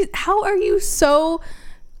how are you so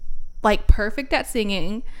like perfect at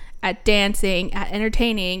singing, at dancing, at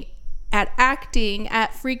entertaining, at acting,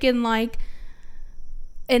 at freaking like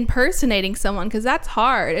impersonating someone? Because that's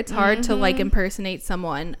hard. It's hard to like impersonate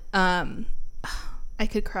someone. I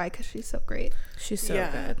could cry because she's so great. She's so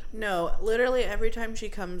good. No, literally every time she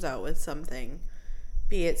comes out with something,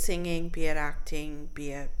 be it singing, be it acting, be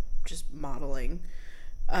it just modeling,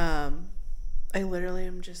 I literally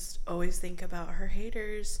am just always think about her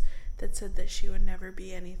haters that said that she would never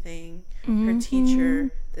be anything. Her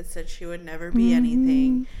teacher that said she would never be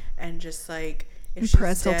anything. And just like, if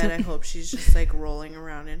she's dead, I hope she's just like rolling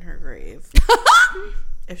around in her grave.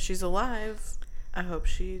 If she's alive, I hope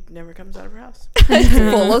she never comes out of her house.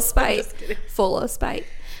 Full of spite. Full of spite.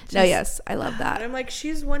 No, yes, I love that. And I'm like,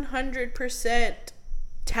 she's 100%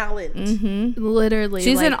 talent. Literally.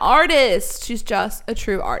 She's like, an artist. She's just a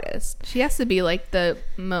true artist. She has to be like the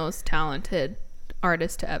most talented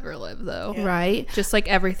artist to ever live, though. Yeah. Right? Just like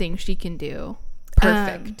everything she can do.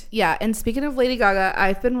 Perfect. Yeah, and speaking of Lady Gaga,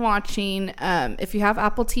 I've been watching, if you have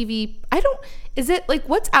Apple TV, is it like,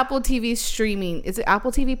 what's Apple TV streaming? Is it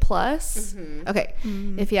Apple TV Plus? Okay.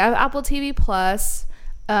 If you have Apple TV Plus,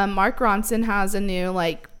 Mark Ronson has a new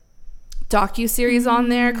like docu-series on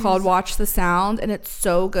there called Watch the Sound, and it's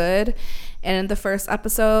so good. And in the first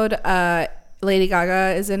episode, Lady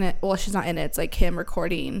Gaga is in it. Well, she's not in it. It's like him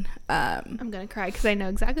recording. I'm gonna cry because I know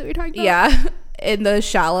exactly what you're talking about. Yeah, in the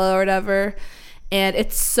Shallow or whatever. And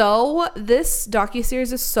this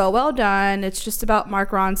docuseries is so well done. It's just about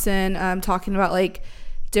Mark Ronson talking about like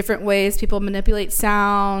different ways people manipulate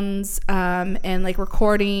sounds and like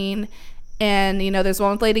recording. And, you know, there's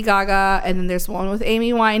one with Lady Gaga, and then there's one with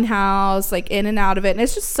Amy Winehouse, like in and out of it. And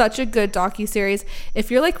it's just such a good docuseries.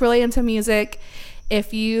 If you're like really into music,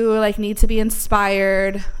 if you like need to be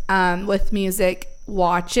inspired with music,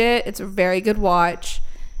 watch it. It's a very good watch.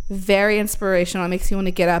 Very inspirational. It makes you want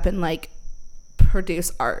to get up and like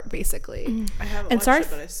produce art, basically. I haven't watched it,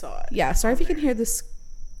 but I saw it. Yeah, sorry if you can hear this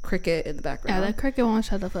cricket in the background. Yeah, that cricket won't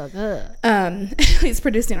shut the fuck up. He's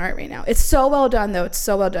producing art right now. It's so well done, though. It's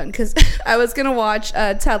so well done, because I was gonna watch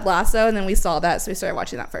Ted Lasso, and then we saw that, so we started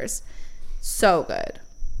watching that first. So good.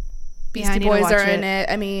 Beastie Boys are in it.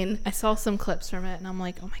 I mean, I saw some clips from it, and I'm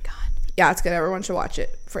like, oh my god. Yeah, it's good. Everyone should watch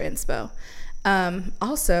it for inspo.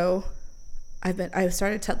 Also, I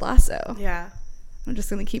started Ted Lasso. Yeah. I'm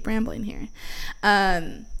just gonna keep rambling here.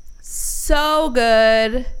 So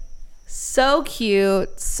good, so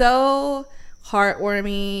cute, so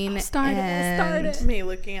heartwarming. I'll start it. Me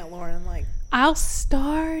looking at Lauren like, I'll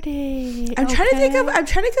start it. I'm trying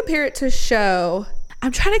to compare it to a show.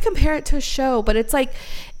 But it's like,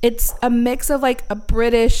 it's a mix of like a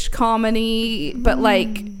British comedy, but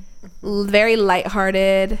like very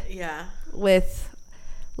lighthearted. Yeah. With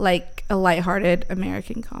like a lighthearted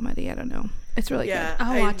American comedy. I don't know. It's really good.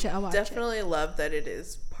 I'll watch it. Definitely love that it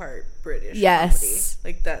is part British. Yes.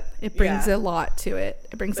 comedy. Like that. It brings a lot to it.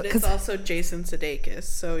 But it's also Jason Sudeikis,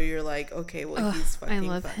 so you're like, okay, well, he's fucking I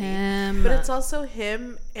love funny. him. But it's also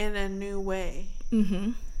him in a new way.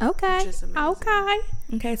 Okay. Which is amazing.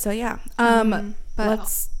 Okay, so yeah. But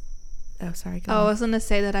let's. Oh, sorry. Go I on. was gonna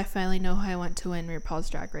say that I finally know who I want to win RuPaul's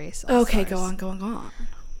Drag Race. Okay, go on.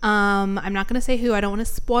 I'm not gonna say who. I don't want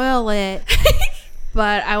to spoil it.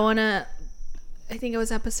 But I think it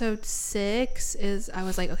was episode 6 I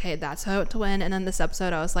was like, okay, that's who I want to win. And then this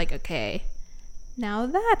episode I was like, okay, now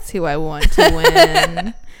that's who I want to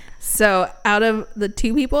win. So out of the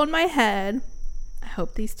 2 people in my head, I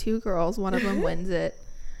hope these 2 girls, one of them wins it.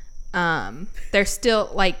 They're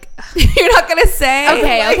still like, You're not gonna say.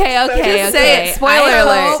 Okay. Say it. Spoiler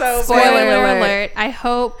alert. I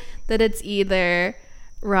hope that it's either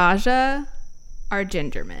Raja or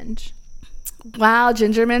Ginger Minj. Wow,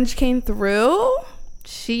 Ginger Minj came through.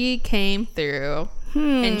 She came through,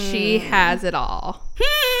 and she has it all.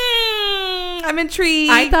 I'm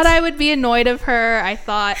intrigued. I thought I would be annoyed of her. I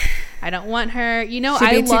thought I don't want her. You know,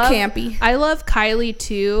 She'd be too campy. I love Kylie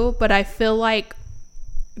too, but I feel like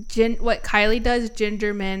what Kylie does,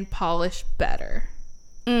 Ginger Minj polish better.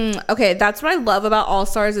 Okay, that's what I love about All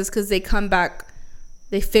Stars is because they come back.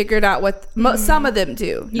 They figured out what some of them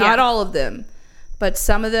do, not all of them. But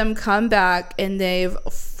some of them come back and they've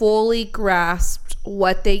fully grasped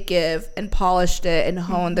what they give and polished it and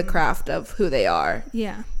honed the craft of who they are.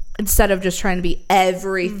 Yeah. Instead of just trying to be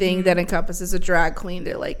everything that encompasses a drag queen,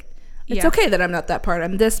 they're like, it's okay that I'm not that part.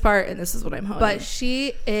 I'm this part, and this is what I'm honing. But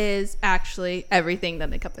she is actually everything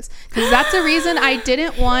that encompasses. Because that's the reason I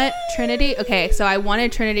didn't want Trinity. Okay, so I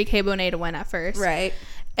wanted Trinity K. Bonet to win at first. Right.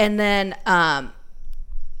 And then,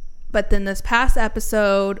 but then this past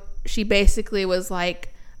episode, she basically was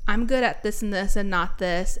like, I'm good at this and not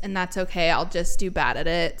this, and that's okay. I'll just do bad at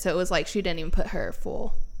it. So it was like she didn't even put her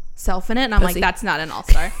full self in it. And I'm like, that's not an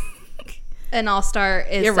all-star. An all-star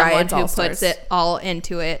is someone who puts it all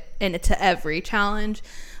into it and to every challenge,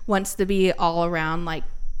 wants to be all around, like,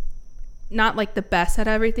 not like the best at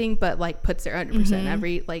everything, but like puts their 100%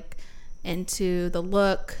 every, like, into the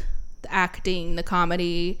look, the acting, the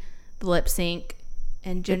comedy, the lip sync,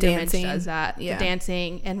 and Jinder dancing. Minch does that. Yeah. The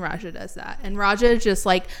dancing, and Raja does that. And Raja is just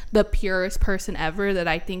like the purest person ever that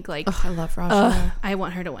I think like I love Raja. I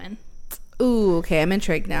want her to win. Ooh, okay, I'm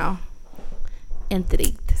intrigued now.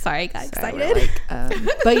 Intrigued. Sorry, I got Sorry, excited. we're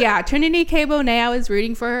like, But yeah, Trinity K. Bonet, I was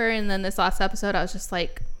rooting for her, and then this last episode, I was just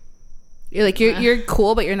like, you're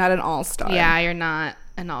cool, but you're not an all-star. yeah, you're not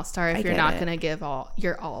an all-star if you're get not it. gonna give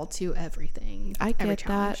your all to everything. I every get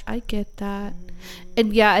challenge. that. I get that.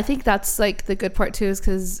 And yeah, I think that's like the good part too, is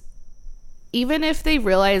because even if they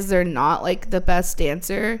realize they're not like the best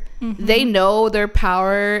dancer, they know their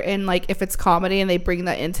power, and like if it's comedy and they bring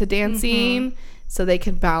that into dancing, so they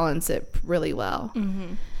can balance it really well.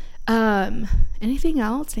 Anything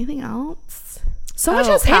else? So much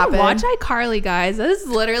has happened. And watch iCarly, guys. This is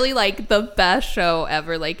literally like the best show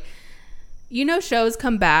ever. Like, you know, shows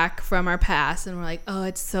come back from our past and we're like, oh,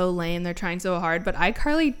 it's so lame, they're trying so hard. But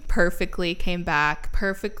iCarly perfectly came back.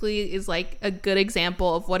 Perfectly is like a good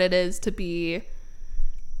example of what it is to be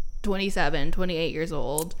 27, 28 years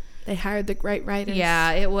old. They hired the right writers.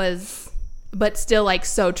 Yeah, it was, but still like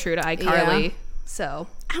so true to iCarly. Yeah. So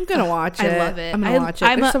I'm gonna watch it. I love it. I'm gonna watch it.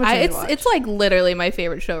 There's so much I need to watch. It's like literally my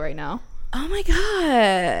favorite show right now. Oh my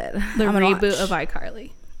god, The I'm gonna reboot watch. of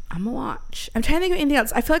iCarly. I'm gonna watch. I'm trying to think of anything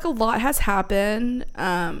else. I feel like a lot has happened.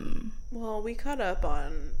 Well, we caught up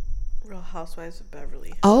on Real Housewives of Beverly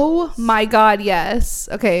Hills. Oh my god, yes.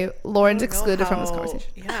 Okay, Lauren's I don't know excluded from this how-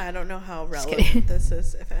 conversation. Yeah, I don't know how kidding. relevant this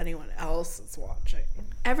is if anyone else is watching.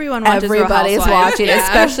 Everyone watches Real Everybody's Housewives. watching, Yeah.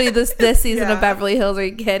 especially this season Yeah. of Beverly Hills. Are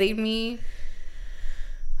you kidding me?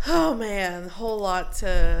 Oh man, a whole lot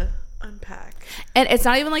to unpack. And it's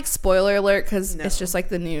not even like spoiler alert because No. it's just like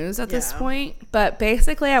the news at this Yeah. point. But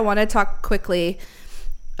basically, I want to talk quickly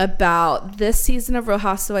about this season of Real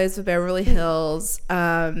Housewives of Beverly Hills,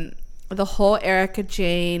 the whole Erica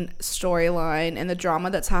Jane storyline and the drama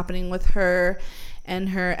that's happening with her and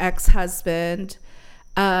her ex-husband.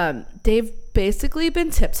 They've basically been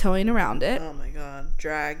tiptoeing around it. Oh my god,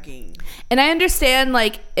 dragging. And I understand,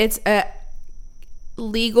 like, it's a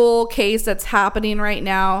legal case that's happening right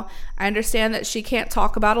now. I understand that she can't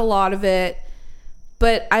talk about a lot of it,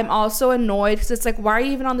 but I'm also annoyed because it's like, why are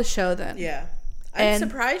you even on the show then? Yeah. I'm And-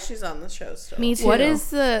 surprised she's on the show still. Me too. What is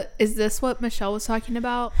this what Michelle was talking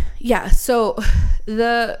about? Yeah, so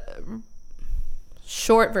the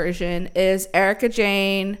short version is Erica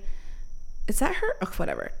Jane, is that her? Oh,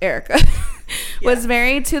 whatever. Erica was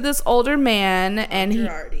married to this older man, and he,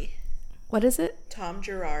 Girardi. what is it? Tom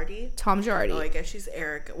Girardi. Tom Girardi. Oh, I guess she's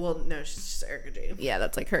Erica. Well, no, she's just Erica Jane. Yeah,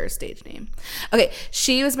 that's like her stage name. Okay,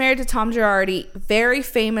 she was married to Tom Girardi, very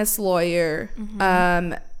famous lawyer.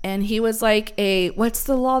 And he was like what's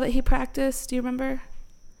the law that he practiced? Do you remember?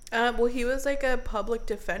 Well, he was like a public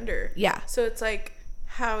defender. Yeah. So it's like,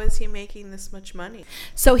 how is he making this much money?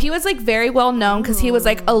 So he was like very well known because he was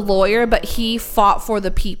like a lawyer, but he fought for the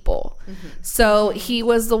people. So he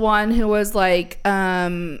was the one who was like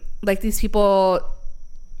these people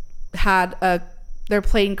had their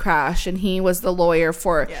plane crash, and he was the lawyer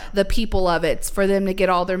for the people of it, for them to get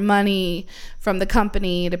all their money from the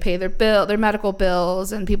company to pay their medical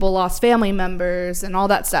bills, and people lost family members and all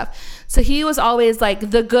that stuff. So he was always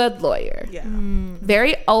like the good lawyer. Yeah.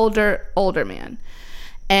 Very older man.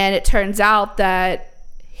 And it turns out that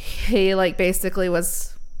he like basically was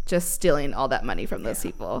just stealing all that money from those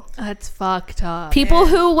people. That's fucked up. People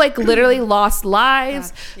who like literally lost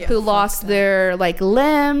lives, Yeah, who lost their like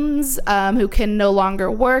limbs, who can no longer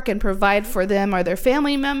work and provide for them or their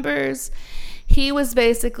family members. He was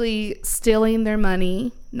basically stealing their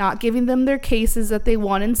money, not giving them their cases that they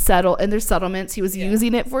won and their settlements. He was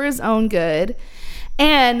using it for his own good.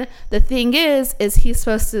 And the thing is he's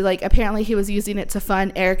supposed to like, apparently he was using it to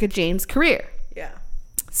fund Erica Jane's career. Yeah.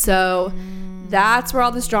 So that's where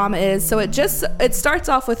all this drama is. So it starts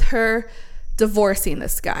off with her divorcing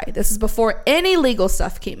this guy. This is before any legal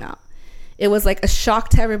stuff came out. It was like a shock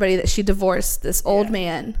to everybody that she divorced this old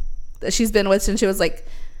man that she's been with since she was like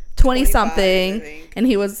 20 something, and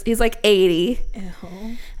he's like 80.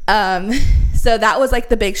 So that was like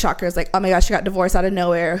the big shocker. It's like, oh my gosh, she got divorced out of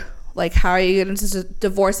nowhere. Like, how are you going to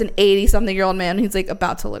divorce an 80-something-year-old man who's like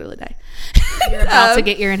about to literally die? You're about to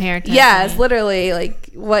get your inheritance. Yes, literally,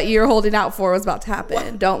 like what you're holding out for was about to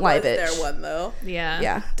happen. Don't lie, bitch. Was there one though?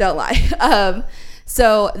 Yeah. Don't lie.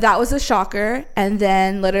 So that was a shocker. And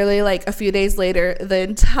then literally like a few days later, the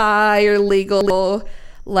entire legal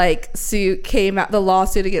like suit came out. The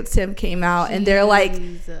lawsuit against him came out, and they're like,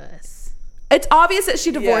 Jesus. it's obvious that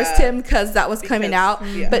she divorced him because that was coming out.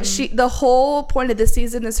 But the whole point of this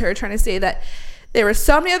season is her trying to say that there were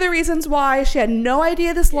so many other reasons why she had no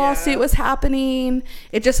idea this lawsuit was happening.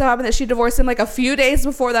 It just so happened that she divorced him like a few days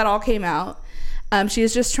before that all came out.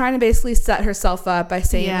 She's just trying to basically set herself up by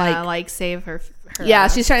saying like save her yeah,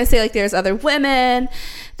 ass. she's trying to say like there's other women,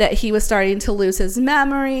 that he was starting to lose his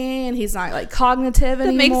memory and he's not like cognitive that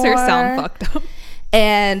anymore. makes her sound fucked up.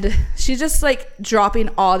 And she's just like dropping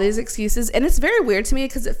all these excuses, and it's very weird to me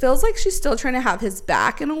because it feels like she's still trying to have his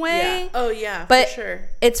back in a way. Yeah. Oh yeah, but for sure.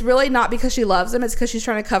 It's really not because she loves him. It's because she's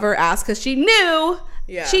trying to cover her ass because she knew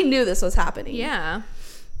this was happening. Yeah.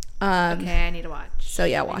 Okay, I need to watch. So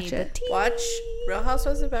yeah, watch it. Watch Real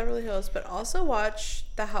Housewives of Beverly Hills, but also watch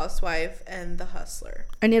The Housewife and The Hustler.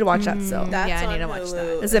 I need to watch that still. That's Yeah, I on need to watch Hulu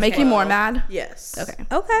that. Does it make you more mad? Yes.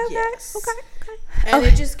 Okay. Yes. Okay. And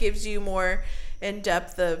it just gives you more in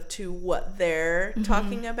depth to what they're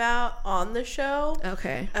talking about on the show.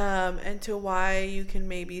 Okay. And to why you can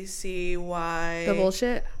maybe see why The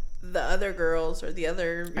bullshit. the other girls or the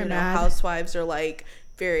other mad. housewives are like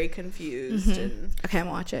very confused and Okay, I'm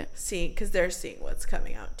gonna watch it. seeing, because they're seeing what's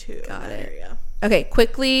coming out too in that area. Okay,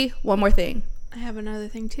 quickly, one more thing. I have another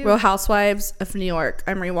thing too. Real Housewives of New York.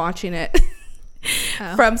 I'm rewatching it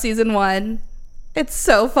from season 1. It's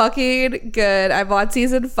so fucking good. I'm on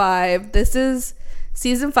season 5.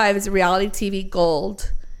 Season 5 is reality TV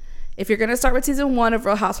gold. If you're gonna start with season 1 of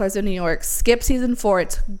Real Housewives of New York, skip season 4.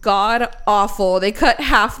 It's god awful. They cut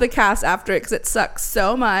half the cast after it because it sucks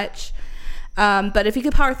so much. But if you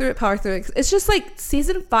could power through it. It's just like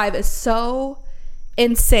season 5 is so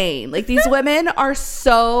insane. Like these women are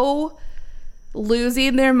so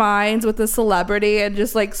losing their minds with the celebrity and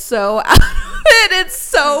just like so out of it. It's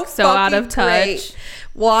so out of touch. Great.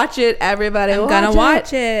 Watch it, everybody. I'm gonna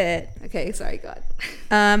watch it. Okay, sorry, God.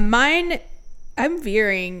 Mine, I'm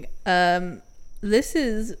veering. This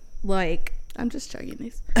is like I'm just chugging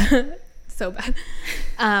these. so bad.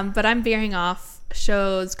 But I'm veering off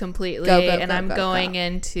shows completely, and I'm going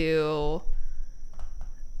into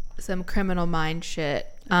some Criminal Minds shit.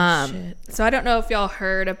 So I don't know if y'all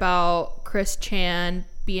heard about Chris Chan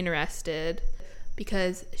being arrested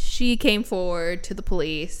because she came forward to the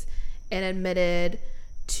police and admitted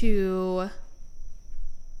to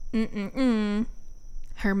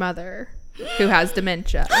her mother who has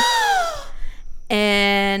dementia.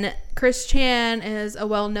 And Chris Chan is a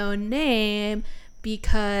well-known name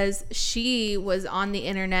because she was on the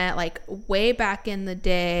internet like way back in the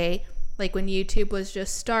day, like when YouTube was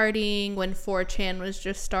just starting, when 4chan was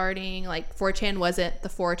just starting. Like 4chan wasn't the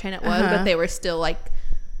 4chan it was, but they were still like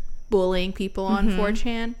bullying people on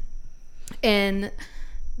 4chan. And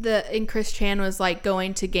Chris Chan was like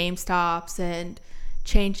going to GameStops and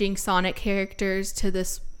changing Sonic characters to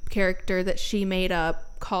this character that she made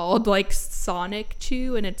up called like Sonic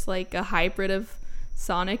Chew, and it's like a hybrid of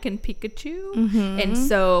Sonic and Pikachu. And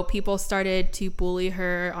so people started to bully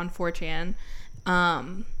her on 4chan.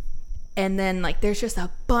 And then like there's just a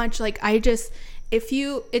bunch, like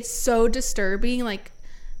it's so disturbing, like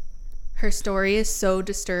her story is so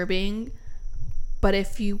disturbing, but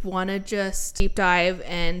if you want to just deep dive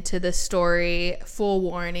into the story, full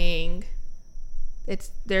warning,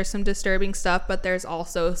 there's some disturbing stuff, but there's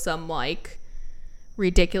also some like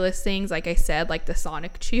ridiculous things, like I said, like the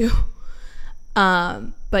Sonic Chew.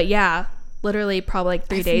 But yeah, literally probably like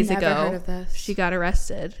 3 days ago heard of this. she got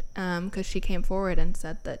arrested because she came forward and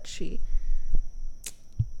said that she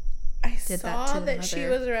did that to the that she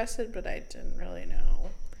mother. was arrested, but I didn't really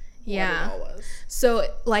know what it all was. So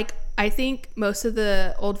like I think most of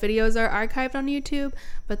the old videos are archived on YouTube,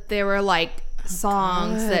 but there were like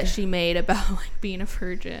songs that she made about like being a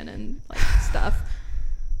virgin and like stuff.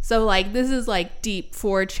 So like this is like deep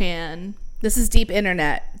 4chan. This is deep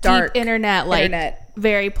internet, dark deep internet, like internet.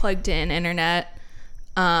 Very plugged in internet.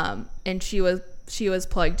 And she was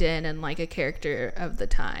plugged in and like a character of the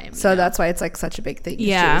time. So that's why it's like such a big thing.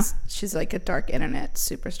 Yeah. She's like a dark internet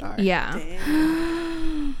superstar. Yeah.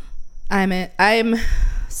 I'm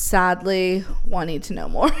sadly wanting to know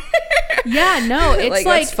more. Yeah, no, it's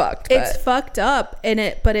like that's fucked. It's fucked up,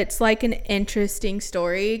 but it's like an interesting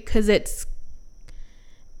story because it's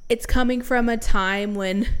coming from a time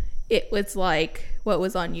when it was like what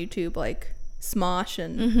was on YouTube, like Smosh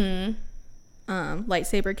and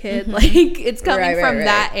Lightsaber Kid. Like it's coming from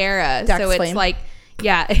that era. Dax so Flame. it's like,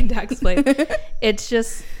 yeah, and Dax Flame. It's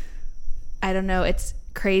just, I don't know. It's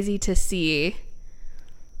crazy to see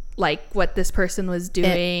like what this person was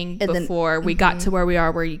doing before we got to where we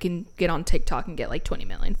are, where you can get on TikTok and get like 20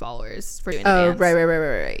 million followers for doing a dance.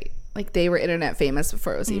 Right. Like they were internet famous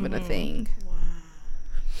before it was even a thing. Wow.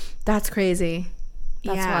 That's crazy.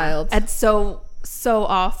 That's wild. It's so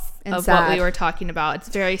off and of sad. what we were talking about. It's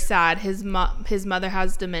very sad. His mother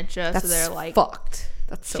has dementia, That's so they're like fucked.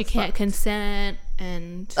 That's so she can't fucked. consent,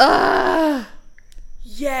 and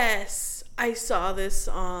Yes, I saw this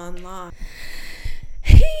online.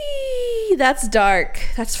 That's dark.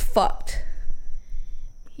 That's fucked.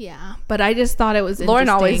 Yeah, but I just thought it was Lauren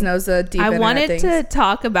interesting. always knows the deep I internet wanted things. to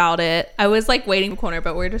talk about it. I was like waiting in the corner,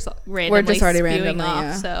 but we're just randomly already spewing randomly, off.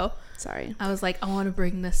 yeah. So Sorry. I was like, I want to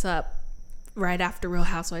bring this up right after Real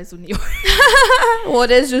Housewives of New York. Well,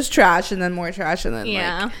 it is just trash and then more trash and then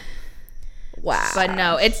Yeah. like, wow. But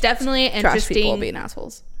no, it's definitely Trash people interesting. being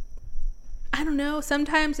assholes. I don't know.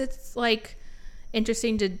 Sometimes it's like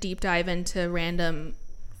interesting to deep dive into random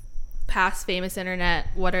past famous internet.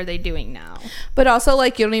 What are they doing now? But also,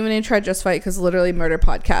 like, you don't even need to try Just Fight because literally murder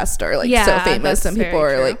podcasts are like Yeah, so famous that's and people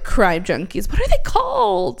very are true. like crime junkies. What are they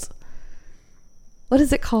called? What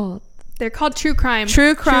is it called? They're called True Crime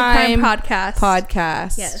Podcast.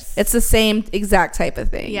 Podcasts. Yes. It's the same exact type of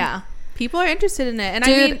thing. Yeah. People are interested in it. And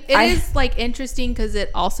Dude, I mean, it is like interesting because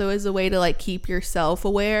it also is a way to like keep yourself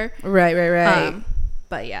aware. Right.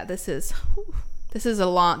 But yeah, this is a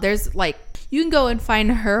long, there's like, you can go and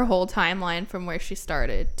find her whole timeline from where she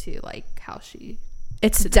started to like how she,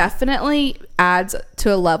 It's definitely adds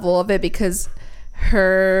to a level of it because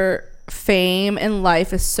her fame and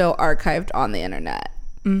life is so archived on the internet.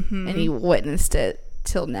 Mm-hmm. And you witnessed it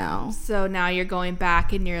till now. so now you're going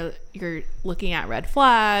back and you're looking at red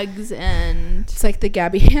flags and It's like the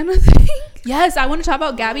Gabby Hanna thing. yes, I want to talk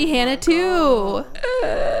about Gabby Hanna too.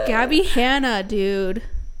 Gabby Hanna, dude.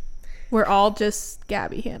 We're all just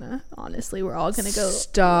Gabby Hanna. Honestly, we're all gonna go.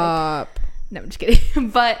 Stop. No, I'm just kidding.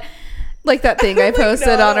 But Like that thing I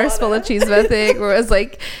posted no, on our I Spill the Cheesema thing where it was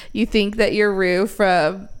like, you think that you're Rue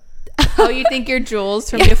from, oh, you think you're Jules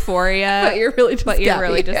from Euphoria, but you're really just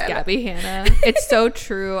really just Hanna. Gabby Hanna. It's so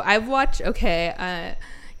true. I've watched. Okay,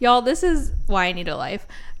 y'all, this is why I need a life.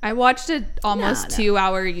 I watched an almost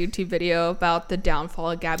 2-hour YouTube video about the downfall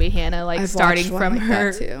of Gabby Hanna, like I've starting watched one from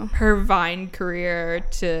like that too. her Vine career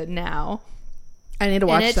to now. I need to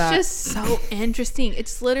watch And it's that. just so interesting.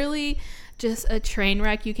 It's literally just a train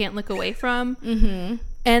wreck you can't look away from. Mm-hmm.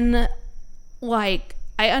 And like,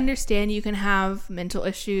 I understand you can have mental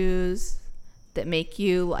issues that make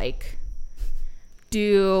you like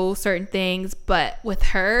do certain things, but with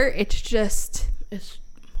her, it's just,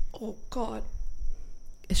 Oh God.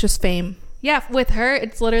 It's just fame. yeah, with her,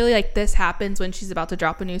 it's literally like this happens when she's about to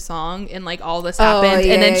drop a new song and like all this happened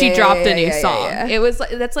and then she dropped a new song. yeah. It was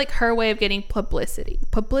like, that's like her way of getting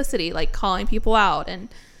publicity, like calling people out.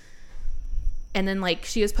 And then like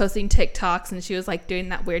she was posting TikToks and she was like doing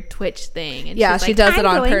that weird Twitch thing. And Yeah, was she like, does it "I'm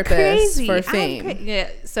on going purpose crazy. for I'm fame." Yeah,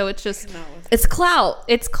 so it's just, It's clout.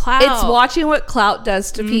 it's clout. It's watching what clout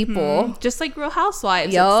does to people. Just like Real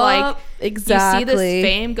Housewives. Yup, It's like exactly. you see this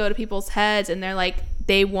fame go to people's heads and they're like,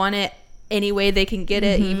 they want it any way they can get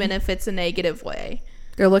it, even if it's a negative way.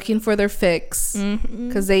 They're looking for their fix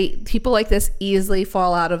because people like this easily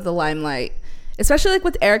fall out of the limelight, especially like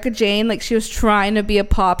with Erica Jane. Like she was trying to be a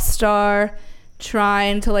pop star,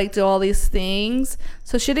 trying to like do all these things,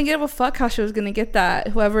 so she didn't give a fuck how she was gonna get that.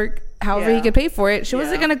 However he could pay for it, she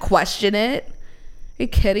wasn't gonna question it. Are you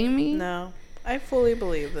kidding me? No, I fully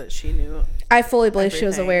believe that she knew. I fully believe she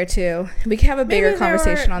was Everything. aware too. We can have a bigger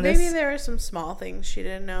conversation on this. Maybe there were some small things she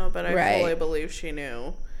didn't know, but I Right. fully believe she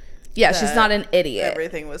knew. Yeah, she's that not an idiot.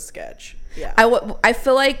 Everything was sketch. Yeah. I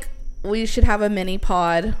feel like we should have a mini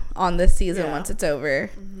pod on this season once it's over.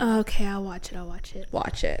 Okay, I'll watch it.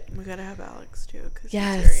 Watch it. We gotta have Alex too. 'Cause he's very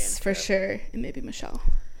Yes, into for it. sure. And maybe Michelle.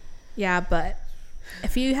 Yeah, but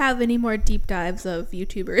if you have any more deep dives of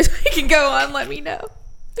YouTubers we can go on, let me know.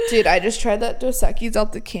 Dude, I just tried that Dos Equis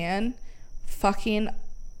out the can. Fucking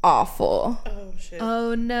awful. Oh shit.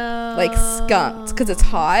 Oh no. Like skunked. Because it's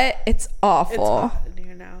hot. It's awful. It's hot in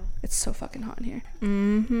here now. It's so fucking hot in here.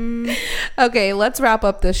 Mm-hmm. Okay, let's wrap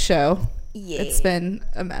up this show. Yeah. It's been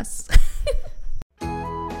a mess.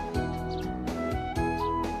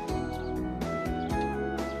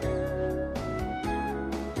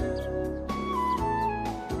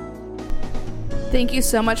 Thank you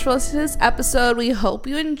so much for listening to this episode. We hope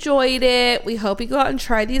you enjoyed it. We hope you go out and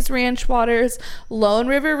try these ranch waters. Lone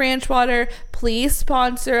River Ranch Water, please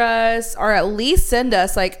sponsor us or at least send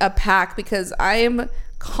us like a pack because I am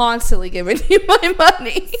constantly giving you my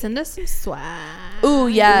money. Send us some swag. Ooh,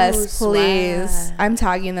 yes, Ooh, please. swag. I'm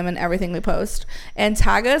tagging them in everything we post. And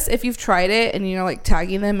tag us if you've tried it and you're like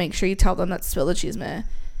tagging them. Make sure you tell them that Spill the Cheesema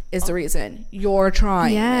is the reason you're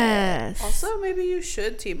trying. Yes. Also, maybe you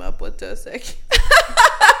should team up with Dos Equis.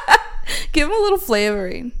 Give them a little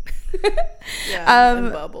flavoring. Yeah,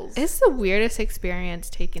 and bubbles. It's the weirdest experience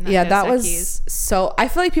taking that. Yeah, Dos that Equis. was so. I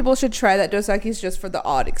feel like people should try that Dos Equis just for the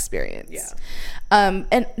odd experience. Yeah.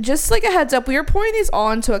 And just like a heads up, we are pouring these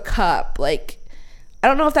all into a cup. Like, I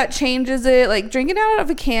don't know if that changes it. Like drinking out of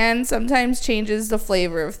a can sometimes changes the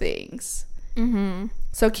flavor of things. Mm-hmm.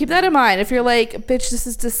 So keep that in mind. If you're like, bitch, this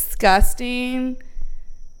is disgusting,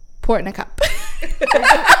 pour it in a cup.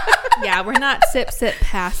 Yeah, we're not sip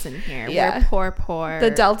passing here. Yeah. We're pour. The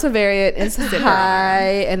Delta variant is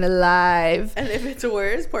high and alive. And if it's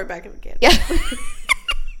worse, pour it back in the can. Yeah.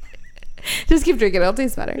 Just keep drinking. It'll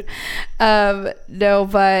taste better. No,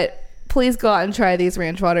 but please go out and try these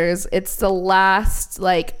ranch waters. It's the last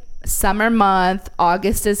like summer month.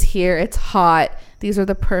 August is here. It's hot. These are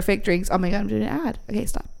the perfect drinks. Oh my God, I'm doing an ad. Okay,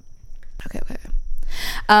 stop. Okay.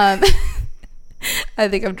 I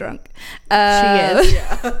think I'm drunk. She is.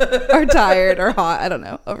 Or tired or hot. I don't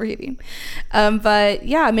know. Overheating. But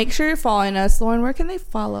yeah, make sure you're following us. Lauren, where can they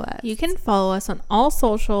follow us? You can follow us on all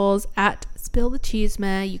socials at Spill the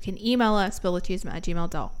Cheesema. You can email us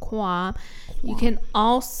spillthecheesema@gmail.com. You can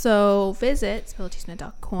also visit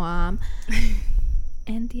spillthecheesema.com.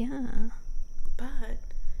 And yeah. But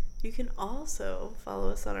you can also follow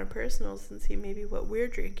us on our personals and see maybe what we're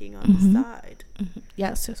drinking on the side.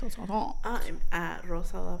 Yes. I'm at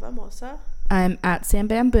Rosa La Famosa. I'm at Sam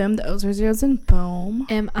Bam Boom. The O's are zeros and boom.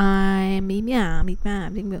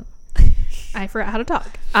 I forgot how to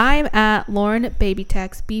talk. I'm at Lauren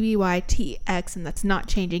Babytex, BBYTX, and that's not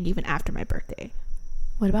changing even after my birthday.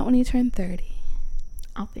 What about when you turn 30?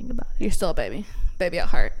 I'll think about it. You're still a baby. Baby at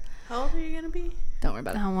heart. How old are you going to be? Don't worry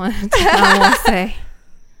about I it. don't want to say.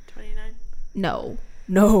 29? No.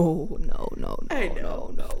 I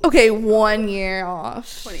know. No. Okay, 1 year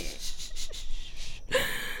off. 28.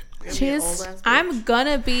 I'm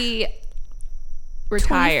gonna be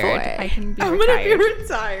retired. 24. I can be I'm retired. going to be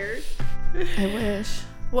retired. I wish.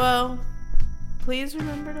 Well, please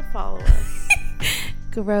remember to follow us.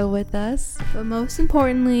 Grow with us. But most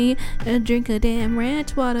importantly, drink a damn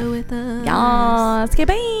ranch water with us. Yes. Okay,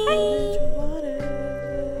 bye. Water.